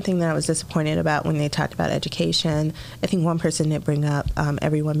 one thing that I was disappointed about when they talked about education. I think one person did bring up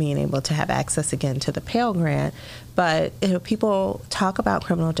everyone being able to have access again to the Pell Grant. But people talk about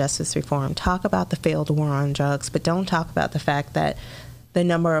criminal justice reform, talk about the failed war on drugs, but don't talk about the fact that the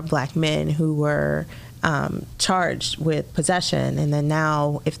number of black men who were charged with possession, and then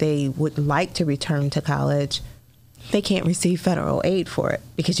now if they would like to return to college, they can't receive federal aid for it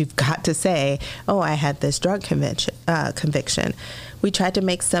because you've got to say, I had this drug conviction. We tried to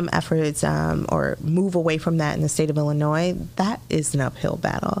make some efforts or move away from that in the state of Illinois. That is an uphill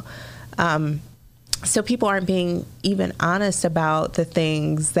battle. So people aren't being even honest about the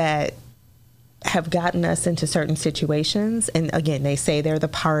things that have gotten us into certain situations. And again, they say they're the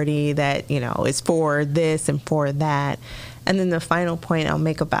party that, is for this and for that. And then the final point I'll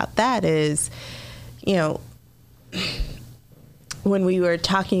make about that is, when we were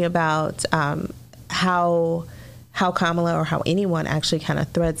talking about how Kamala or how anyone actually kind of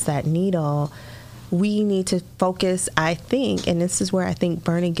threads that needle, we need to focus, I think, and this is where I think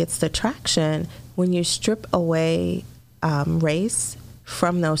Bernie gets the traction, when you strip away race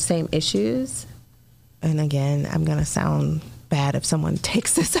from those same issues. And again, I'm going to sound bad if someone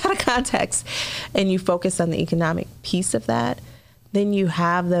takes this out of context, and you focus on the economic piece of that, then you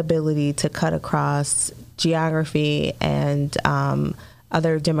have the ability to cut across geography and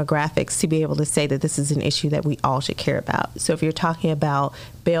other demographics to be able to say that this is an issue that we all should care about. So if you're talking about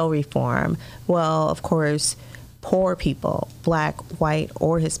bail reform, well, of course, poor people, black, white,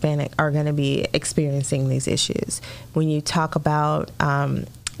 or Hispanic, are going to be experiencing these issues. When you talk about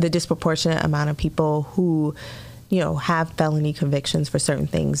the disproportionate amount of people who, have felony convictions for certain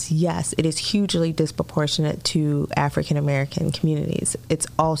things, yes, it is hugely disproportionate to African American communities. It's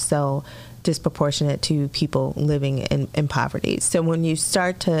also disproportionate to people living in poverty. So when you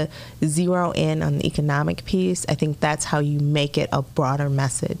start to zero in on the economic piece, I think that's how you make it a broader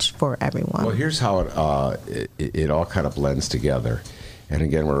message for everyone. Well, here's how it all kind of blends together. And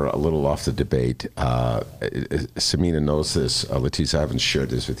again, we're a little off the debate. Sameena knows this. Litesa, I haven't shared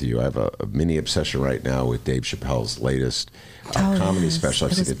this with you. I have a mini obsession right now with Dave Chappelle's latest comedy special.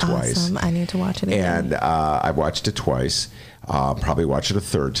 I've seen it twice. Awesome. I need to watch it again. And I watched it twice. Probably watch it a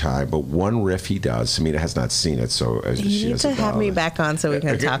third time, but one riff he does. Sameena has not seen it, so you need to have me back on so we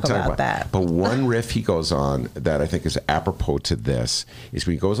can talk about that. But one riff he goes on that I think is apropos to this is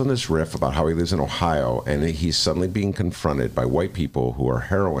when he goes on this riff about how he lives in Ohio and he's suddenly being confronted by white people who are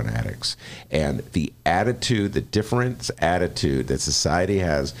heroin addicts, and the attitude, the different attitude that society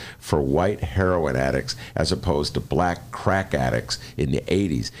has for white heroin addicts as opposed to black crack addicts in the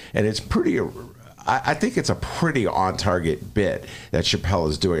 80s. And it's pretty... I think it's a pretty on-target bit that Chappelle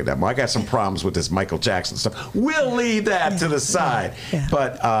is doing. Now, I got some problems with this Michael Jackson stuff. We'll leave that to the side. Yeah.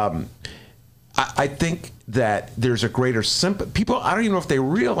 But I think that there's a greater sympathy. People, I don't even know if they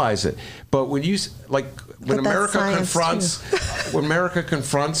realize it, but when you when America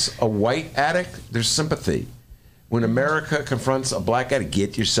confronts a white addict, there's sympathy. When America confronts a black addict,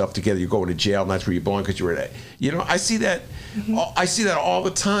 get yourself together. You're going to jail, and that's where you belong because you're. I see that. I see that all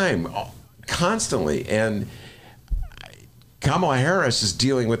the time. Constantly, and Kamala Harris is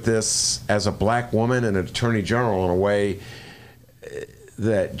dealing with this as a black woman and an attorney general in a way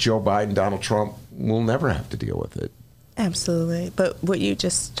that Joe Biden, Donald Trump will never have to deal with it. Absolutely. But what you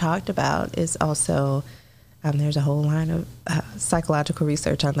just talked about is also, there's a whole line of psychological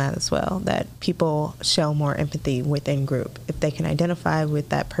research on that as well, that people show more empathy within group. If they can identify with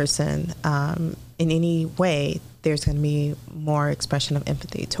that person in any way, there's going to be more expression of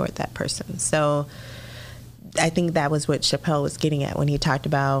empathy toward that person. So I think that was what Chappelle was getting at when he talked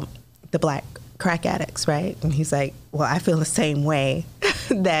about the black crack addicts, right? And he's like, well, I feel the same way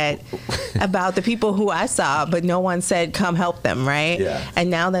that about the people who I saw, but no one said, come help them, right? Yeah.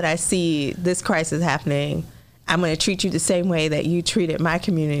 And now that I see this crisis happening, I'm going to treat you the same way that you treated my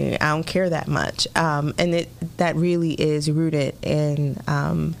community. I don't care that much. And that really is rooted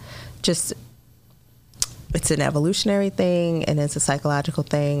in just... It's an evolutionary thing, and it's a psychological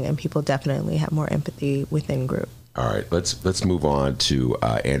thing, and people definitely have more empathy within group. All right, let's move on to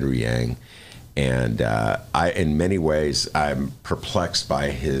Andrew Yang, and in many ways, I'm perplexed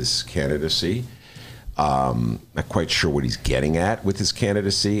by his candidacy. Not quite sure what he's getting at with his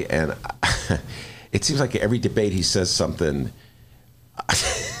candidacy, and it seems like every debate he says something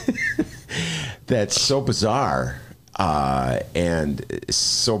that's so bizarre and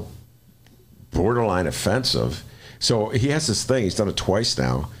so borderline offensive. So he has this thing, he's done it twice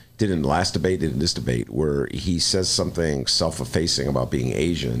now, did it in the last debate, did it in this debate, where he says something self-effacing about being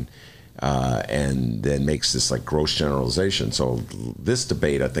Asian and then makes this like gross generalization. So this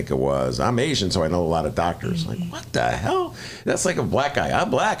debate, I think it was, I'm Asian, so I know a lot of doctors. Like, what the hell? That's like a black guy. I'm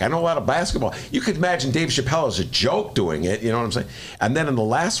black. I know a lot of basketball. You could imagine Dave Chappelle as a joke doing it, you know what I'm saying? And then in the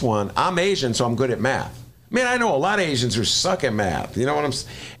last one, I'm Asian, so I'm good at math. Man, I know a lot of Asians who suck at math, you know what I'm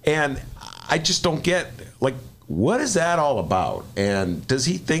saying? And I just don't get, like, what is that all about? And does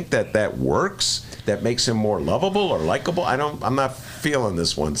he think that that works? That makes him more lovable or likable? I'm not feeling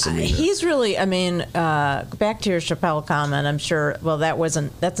this one, Sameena. He's really, back to your Chappelle comment, I'm sure, well,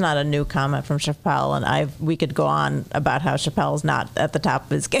 that's not a new comment from Chappelle, and we could go on about how Chappelle's not at the top of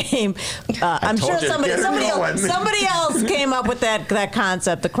his game. I'm sure somebody else came up with that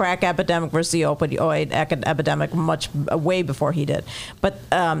concept, the crack epidemic versus the opioid epidemic, way before he did. But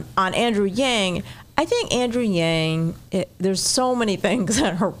on Andrew Yang, I think Andrew Yang, there's so many things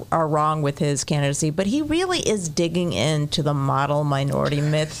that are wrong with his candidacy, but he really is digging into the model minority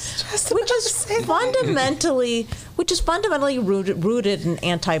myth, which is fundamentally rooted in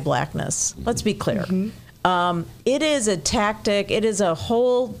anti-blackness. Let's be clear. Mm-hmm. It is a tactic. It is a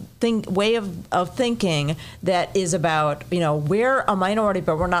whole way of thinking that is about, we're a minority,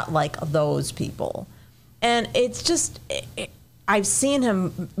 but we're not like those people. And it's just... I've seen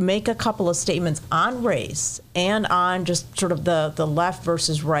him make a couple of statements on race and on just sort of the left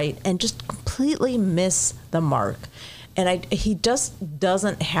versus right and just completely miss the mark. And he just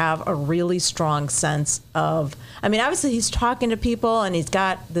doesn't have a really strong sense of, obviously he's talking to people and he's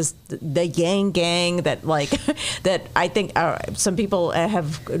got the Yang gang that that I think some people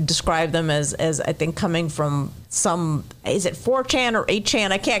have described them as I think coming from some, is it 4chan or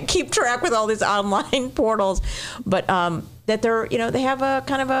 8chan? I can't keep track with all these online portals, but that they're, they have a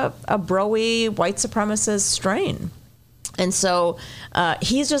kind of a bro-y white supremacist strain. And so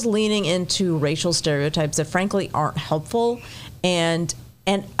he's just leaning into racial stereotypes that frankly aren't helpful. And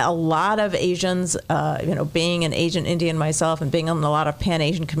a lot of Asians, being an Asian Indian myself and being in a lot of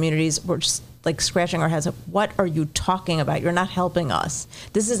Pan-Asian communities, we're just like scratching our heads like, what are you talking about? You're not helping us.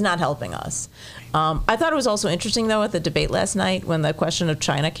 This is not helping us. I thought it was also interesting, though, at the debate last night when the question of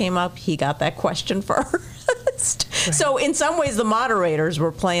China came up, he got that question first. Right. So in some ways, the moderators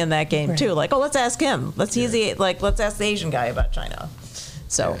were playing that game, too. Like, let's ask him. Let's ask the Asian guy about China.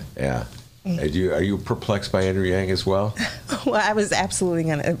 So yeah. Are you perplexed by Andrew Yang as well? Well, I was absolutely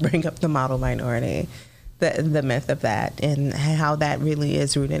going to bring up the model minority, the myth of that, and how that really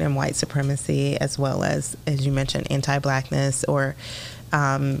is rooted in white supremacy, as well as you mentioned, anti-blackness or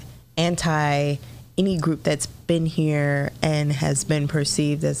anti any group that's been here and has been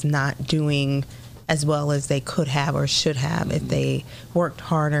perceived as not doing as well as they could have or should have if they worked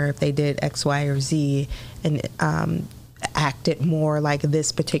harder, if they did X, Y, or Z, and acted more like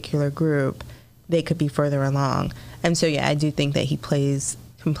this particular group, they could be further along. And so, yeah, I do think that he plays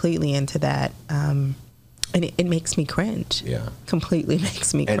completely into that. And it makes me cringe. Yeah. Completely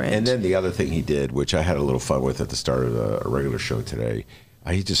makes me cringe. And then the other thing he did, which I had a little fun with at the start of the regular show today,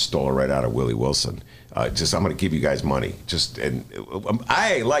 he just stole it right out of Willie Wilson. I'm going to give you guys money.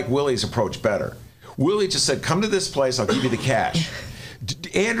 I like Willie's approach better. Willie just said, come to this place, I'll give you the cash.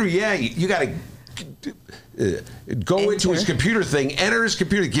 Andrew, you got to go into his computer thing, enter his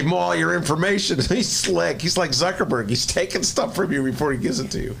computer, give him all your information. He's slick. He's like Zuckerberg. He's taking stuff from you before he gives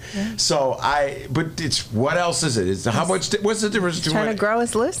it to you. Yeah. So but it's, what else is it? What's the difference? He's trying to grow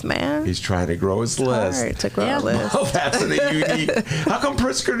his list, man. He's trying to grow his list. Hard to grow a list. Well, that's a unique. How come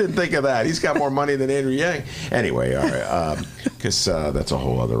Pritzker didn't think of that? He's got more money than Andrew Yang. Anyway, all right, because that's a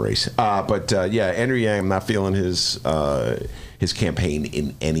whole other race. Andrew Yang, I'm not feeling his campaign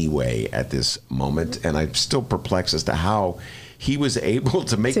in any way at this moment, and I'm still perplexed as to how he was able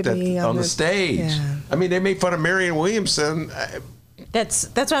to make that on the stage. Yeah. I mean, they made fun of Marianne Williamson. That's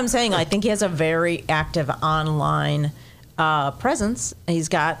what I'm saying. I think he has a very active online presence. He's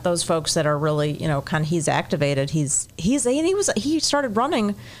got those folks that are really, kind of, he's activated. He started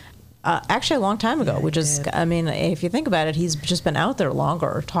running actually a long time ago, which is, I mean, if you think about it, he's just been out there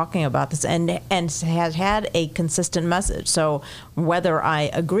longer talking about this and has had a consistent message. So whether I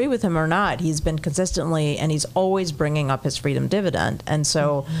agree with him or not, he's been consistently, and he's always bringing up his freedom dividend. And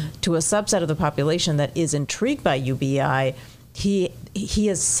so to a subset of the population that is intrigued by UBI, he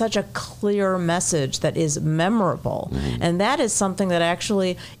has such a clear message that is memorable. And that is something that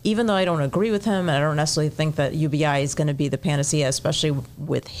actually, even though I don't agree with him, and I don't necessarily think that UBI is going to be the panacea, especially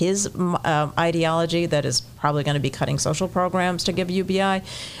with his ideology that is probably going to be cutting social programs to give UBI,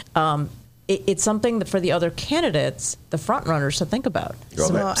 it's something that for the other candidates, the front runners, to think about.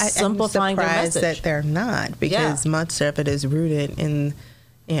 Simplifying their message. I'm surprised that they're not, because much of it is rooted in,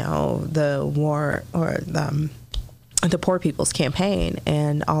 the war or the Poor People's Campaign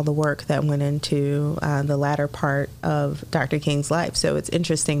and all the work that went into the latter part of Dr. King's life. So it's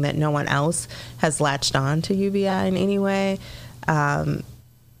interesting that no one else has latched on to UBI in any way,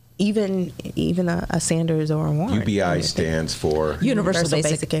 even a Sanders or a Warren. UBI stands for Universal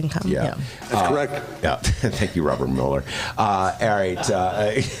Basic Income. Yeah, that's correct. Yeah, thank you, Robert Mueller. All right,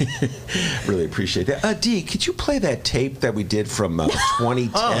 really appreciate that. Dee, could you play that tape that we did from 2010?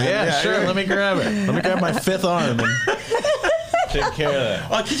 Oh yeah, sure. Let me grab it. Let me grab my fifth arm and take care of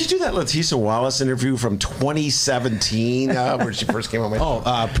that. Could you do that Litesa Wallace interview from 2017 where she first came on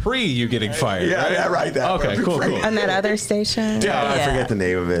my pre you getting fired? Yeah, right. Okay, cool. On that other station? Yeah, I forget the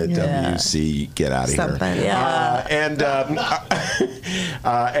name of it. Yeah. WC, get out of Something. here. Yeah.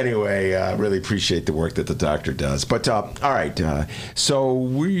 Anyway, really appreciate the work that the doctor does. But all right, so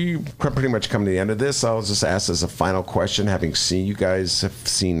we pretty much come to the end of this. I'll just ask as a final question, having seen, you guys have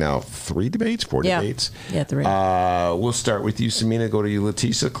seen now 4 debates. Yeah, 3. We'll start with you, Sameena, go to you,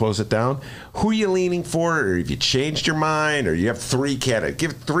 Litesa, close it down. Who are you leaning for, or have you changed your mind, or you have 3 candidates?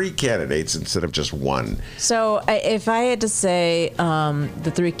 Give 3 candidates instead of just one. So if I had to say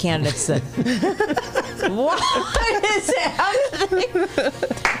the 3 candidates that... What is happening?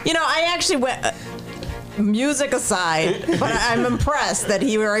 I actually went... music aside, but I'm impressed that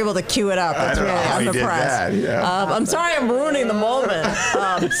he were able to cue it up. I'm impressed. Yeah. I'm sorry I'm ruining the moment.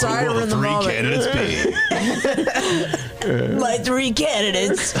 Sorry to ruin the moment. Candidates be? My 3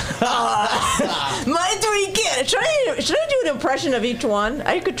 candidates. My 3 candidates. Should I do an impression of each one?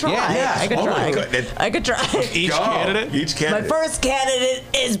 I could try. Yeah. I could try. Each candidate. My first candidate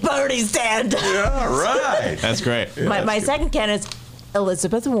is Bernie Sanders. Yeah, right. That's great. Yeah, my second candidate is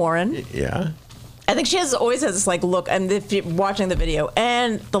Elizabeth Warren. Yeah. I think she always has this look, and if you're watching the video.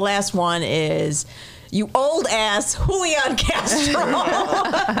 And the last one is you old ass Julian Castro.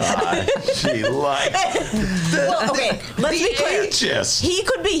 She likes. Well, okay, let's be clear. Ages. He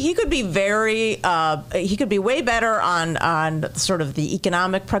could be very. He could be way better on sort of the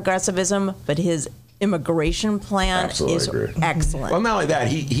economic progressivism, but his immigration plan is excellent. Well, not only that,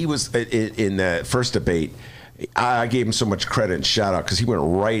 he was in the first debate. I gave him so much credit and shout out because he went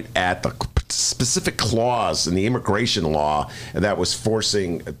right at the specific clause in the immigration law that was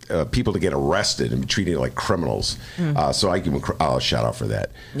forcing people to get arrested and be treated like criminals. So I give him a shout out for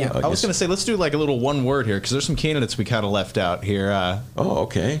that. Yeah. I was going to say, let's do like a little one word here, because there's some candidates we kind of left out here.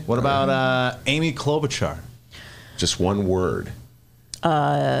 Okay. What about Amy Klobuchar? Just one word.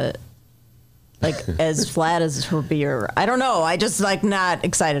 Like as flat as her beer. I don't know. I just like not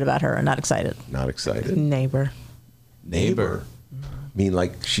excited about her. Not excited. Not excited. Neighbor. Neighbor. Mean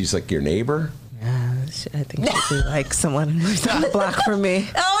like she's like your neighbor? Yeah, I think she'd be like someone who lives on the block from me.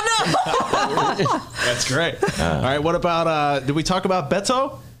 Oh no! That's great. All right. What about? Did we talk about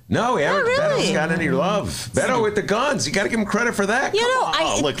Beto? No, we haven't. really. Beto's got any love. Beto with the guns. You got to give him credit for that. You know,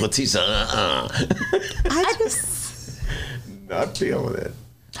 oh, look, Litesa. I just not feeling it.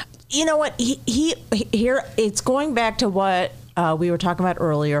 You know what? He here. It's going back to what we were talking about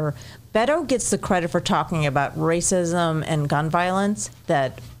earlier. Beto gets the credit for talking about racism and gun violence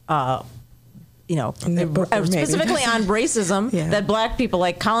that. Specifically on racism, that black people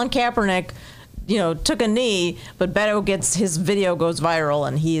like Colin Kaepernick, took a knee, but Beto gets his video goes viral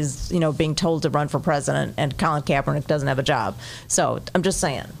and he's, being told to run for president and Colin Kaepernick doesn't have a job. So I'm just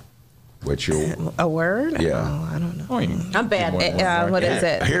saying. What's your a word? Yeah. Oh, I don't know. I'm bad. What is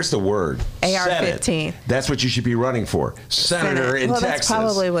it? Here's the word. AR-15. That's what you should be running for. Senator in Texas. That's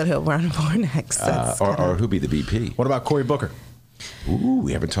probably what he'll run for next. Or who'll be the VP? What about Cory Booker? Ooh,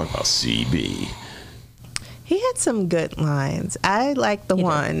 we haven't talked about CB. He had some good lines. I like the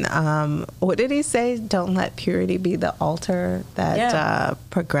one. What did he say? Don't let purity be the altar that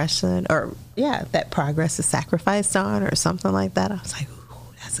progression, or that progress is sacrificed on, or something like that. I was like,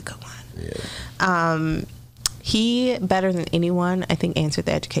 ooh, that's a good one. Yeah. He, better than anyone, I think, answered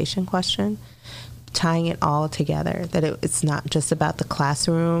the education question, tying it all together, that it's not just about the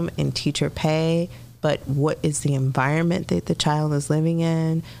classroom and teacher pay, but what is the environment that the child is living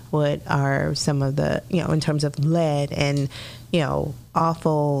in? What are some of the, in terms of lead and,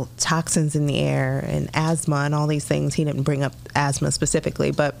 awful toxins in the air and asthma and all these things. He didn't bring up asthma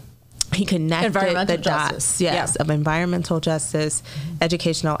specifically, but he connected the dots, of environmental justice,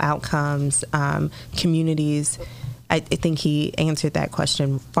 educational outcomes, communities. I think he answered that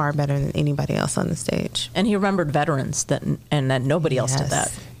question far better than anybody else on the stage. And he remembered veterans that nobody else did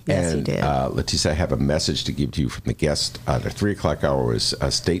that. Yes, and he did. Litesa, I have a message to give to you from the guest. The 3 o'clock hour was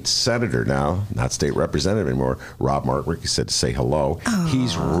a state senator now, not state representative anymore, Rob Martwick. He said to say hello. Aww.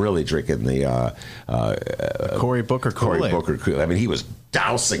 He's really drinking the Cory Booker Kool-Aid. Cory Booker Kool-Aid. I mean, he was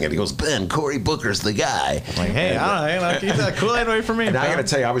dousing it. He goes, Ben, Cory Booker's the guy. Like, hey, keep that Kool-Aid away from me. And I got to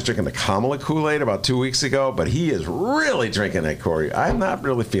tell you, I was drinking the Kamala Kool-Aid about 2 weeks ago, but he is really drinking that Cory. I'm not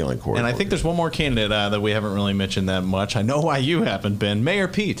really feeling Cory. And I think there's one more candidate that we haven't really mentioned that much. I know why you haven't been. Mayor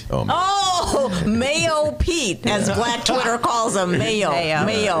Pete. Oh, Mayo Pete, as Black Twitter calls him. Mayo. Yeah.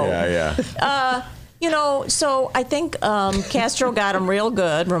 So I think Castro got him real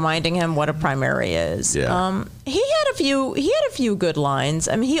good, reminding him what a primary is. Yeah. He had a few good lines.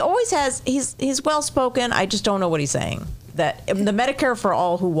 I mean, he always has. He's well spoken. I just don't know what he's saying. That the Medicare for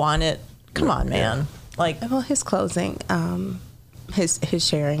all who want it. Come on, man. His closing, his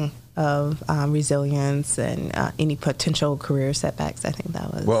sharing of resilience and any potential career setbacks. I think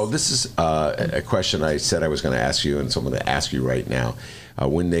that was. Well, this is a question I said I was going to ask you, and so I'm going to ask you right now.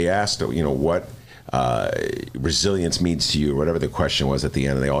 When they asked, what resilience means to you, or whatever the question was at the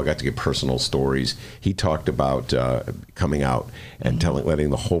end, and they all got to give personal stories. He talked about coming out and letting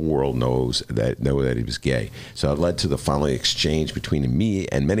the whole world know that he was gay. So it led to the following exchange between me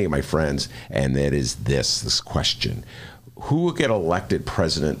and many of my friends, and that is this question: who will get elected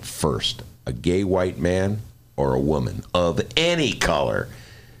president first, a gay white man or a woman of any color?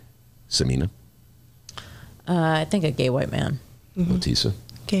 Sameena? I think a gay white man. Litesa?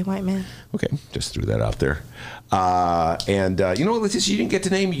 Gay white man. Okay, just threw that out there. Litesa, you didn't get to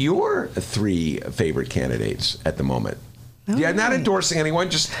name your 3 favorite candidates at the moment. Oh, yeah, not endorsing anyone,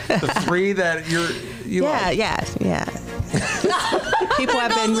 just the 3 that you like. Yeah. People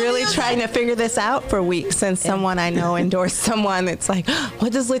have been really trying to figure this out for weeks since someone I know endorsed someone. It's like,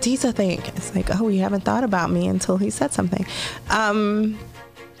 what does Litesa think? It's like, oh, you haven't thought about me until he said something.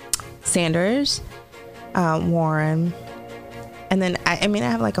 Sanders, Warren, and then I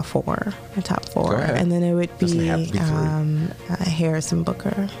have like a top 4, and then it would be Harris and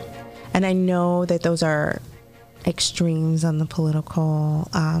Booker. And I know that those are extremes on the political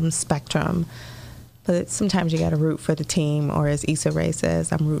spectrum, but sometimes you got to root for the team, or as Issa Rae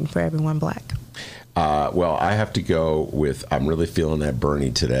says, I'm rooting for everyone black. Well, I have to go with, I'm really feeling that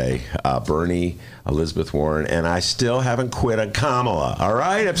Bernie today. Bernie, Elizabeth Warren, and I still haven't quit on Kamala. All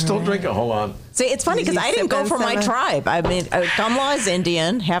right? I'm still drinking. Hold on. See, it's funny because I didn't go for my tribe. I mean, Kamala is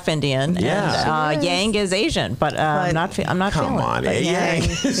Indian, half Indian, and Yang is Asian, but I'm not feeling it. Come on, Yang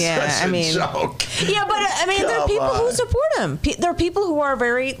is such a joke. Yeah, but I mean, there are people who support him. There are people who are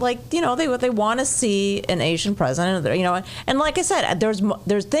very, they want to see an Asian president, and like I said,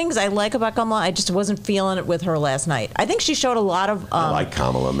 there's things I like about Kamala. I just wasn't feeling it with her last night. I think she showed a lot of. I like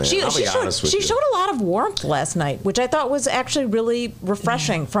Kamala, man. I'll be honest with you. She showed a lot of warmth last night, which I thought was actually really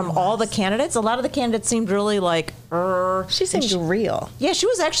refreshing from all the candidates. A lot of the candidates seemed really like. She seemed real. Yeah, she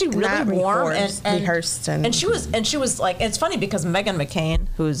was actually really warm and rehearsed, and she was like. It's funny because Meghan McCain,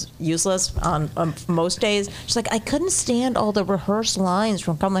 who's useless on most days, she's like, I couldn't stand all the rehearsed lines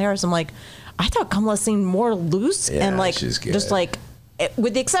from Kamala Harris. I'm like, I thought Kamala seemed more loose and like just like.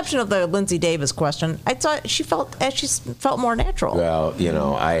 With the exception of the Lindsay Davis question, I thought she felt more natural. Well,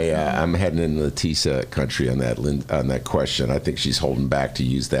 I'm heading in Litesa country on that question. I think she's holding back to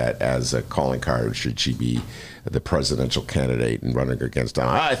use that as a calling card should she be the presidential candidate and running against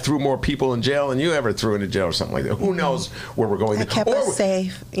Donald. I threw more people in jail than you ever threw into jail or something like that. Who knows where we're going? I kept us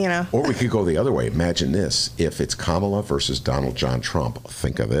safe, Or we could go the other way. Imagine this. If it's Kamala versus Donald John Trump,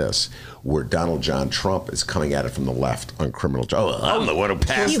 think of this. Where Donald John Trump is coming at it from the left on criminal charges. I'm the one who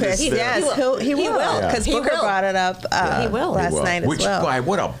passed this. Yes, he will. Because Booker brought it up last night as well. Why,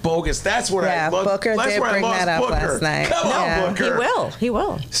 what a bogus. That's what I love. Booker did bring that up last night. Come on, Booker. He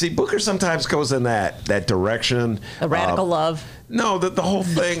will. See, Booker sometimes goes in that direction. A radical love. No, the whole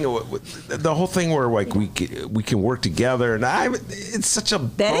thing where like we can work together, and it's such a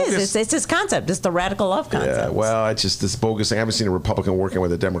bogus. It's his concept. It's the radical love concept. Yeah, well, it's just this bogus thing. I haven't seen a Republican working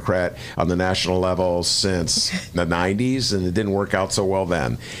with a Democrat on the national level since the 90s, and it didn't work out so well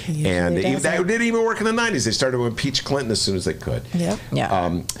then. And that didn't even work in the 90s. They started to impeach Clinton as soon as they could. Yep.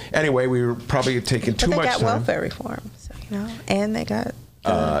 Yeah. Anyway, we were probably taking too much time. They got welfare reform, and they got.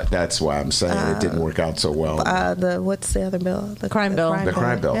 That's why I'm saying it didn't work out so well. What's the other bill? The crime bill. The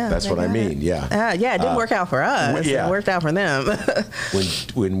crime bill. That's what I mean. Yeah. It didn't work out for us. It worked out for them.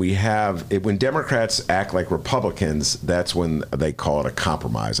 when Democrats act like Republicans, that's when they call it a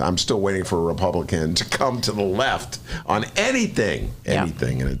compromise. I'm still waiting for a Republican to come to the left on anything, and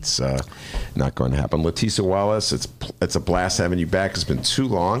it's not going to happen. Litesa Wallace, it's a blast having you back. It's been too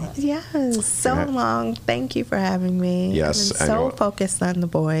long. Yes, so long. Thank you for having me. Yes, I'm so focused on the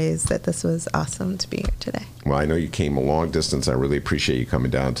boys that this was awesome to be here today. Well, I know you came a long distance. I really appreciate you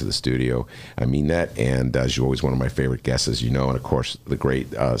coming down to the studio. I mean that. And as you're always one of my favorite guests, as you know, and of course, the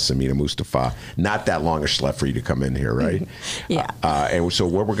great Sameena Mustafa. Not that long a schlep for you to come in here, right? Yeah. And so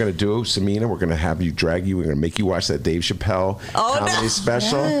what we're going to do, Sameena, we're going to have you we're going to make you watch that Dave Chappelle comedy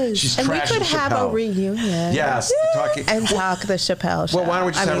special. Yes. She's and we trashing could have Chappelle. A reunion. Yes. And talk the Chappelle show. Well, why don't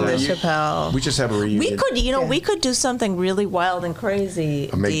we just have a reunion? Chappelle. We just have a reunion. We could do something really wild and crazy.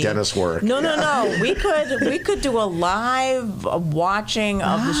 Make Dennis work. No. We could do a live watching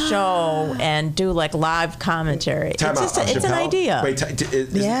of the show and do like live commentary. It's an idea. Wait,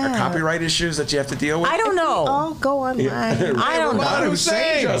 is there copyright issues that you have to deal with? I don't know. All go online. I don't know. Ramon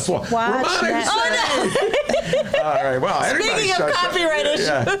Hussein just watch. Ramon Hussein. All right. Well, speaking of copyright issues.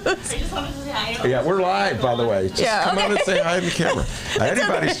 I just wanted to say hi. Yeah, we're live, by the way. Just come on and say hi to the camera.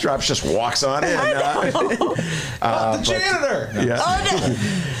 Anybody's drops just walks on in. The janitor.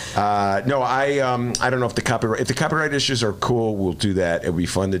 Yeah. No, I don't know if the copyright issues are cool. We'll do that. It'll be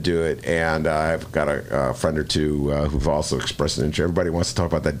fun to do it. And I've got a friend or two who've also expressed an interest. Everybody wants to talk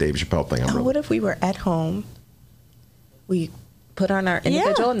about that Dave Chappelle thing. What if we were at home? We put on our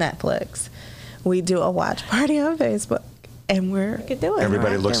individual Netflix. We do a watch party on Facebook. And we could do it.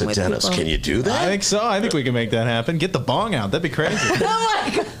 Everybody looks at Dennis. Can you do that? I think so. I think we can make that happen. Get the bong out. That'd be crazy. Oh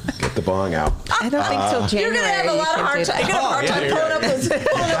my God. Get the bong out. I don't think till January. You're going to have a lot of hard time.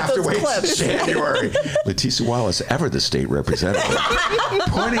 Pulling up those clips. January. Letesa Wallace, ever the state representative,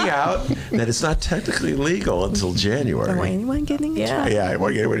 pointing out that it's not technically legal until January. Don't want anyone getting in trouble. Yeah, I don't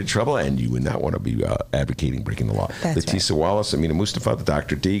want to get anyone in trouble, and you would not want to be advocating breaking the law. That's Letesa Wallace, Sameena Mustafa, the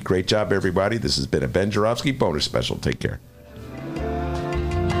Dr. D. Great job, everybody. This has been a Ben Joravsky bonus special. Take care.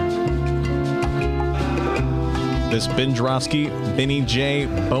 This Ben Joravsky, Benny J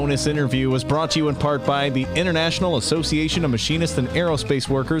bonus interview was brought to you in part by the International Association of Machinists and Aerospace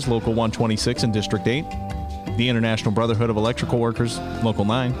Workers, Local 126 and District 8, the International Brotherhood of Electrical Workers, Local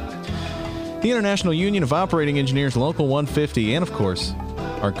 9, the International Union of Operating Engineers, Local 150, and, of course,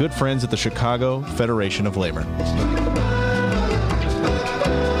 our good friends at the Chicago Federation of Labor.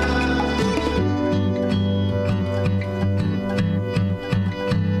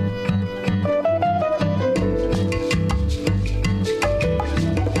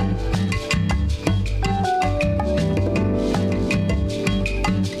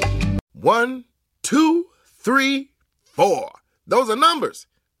 1, 2, 3, 4. Those are numbers.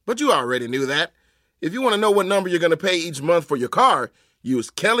 But you already knew that. If you want to know what number you're going to pay each month for your car,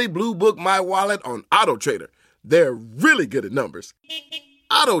 use Kelley Blue Book My Wallet on AutoTrader. They're really good at numbers.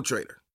 AutoTrader.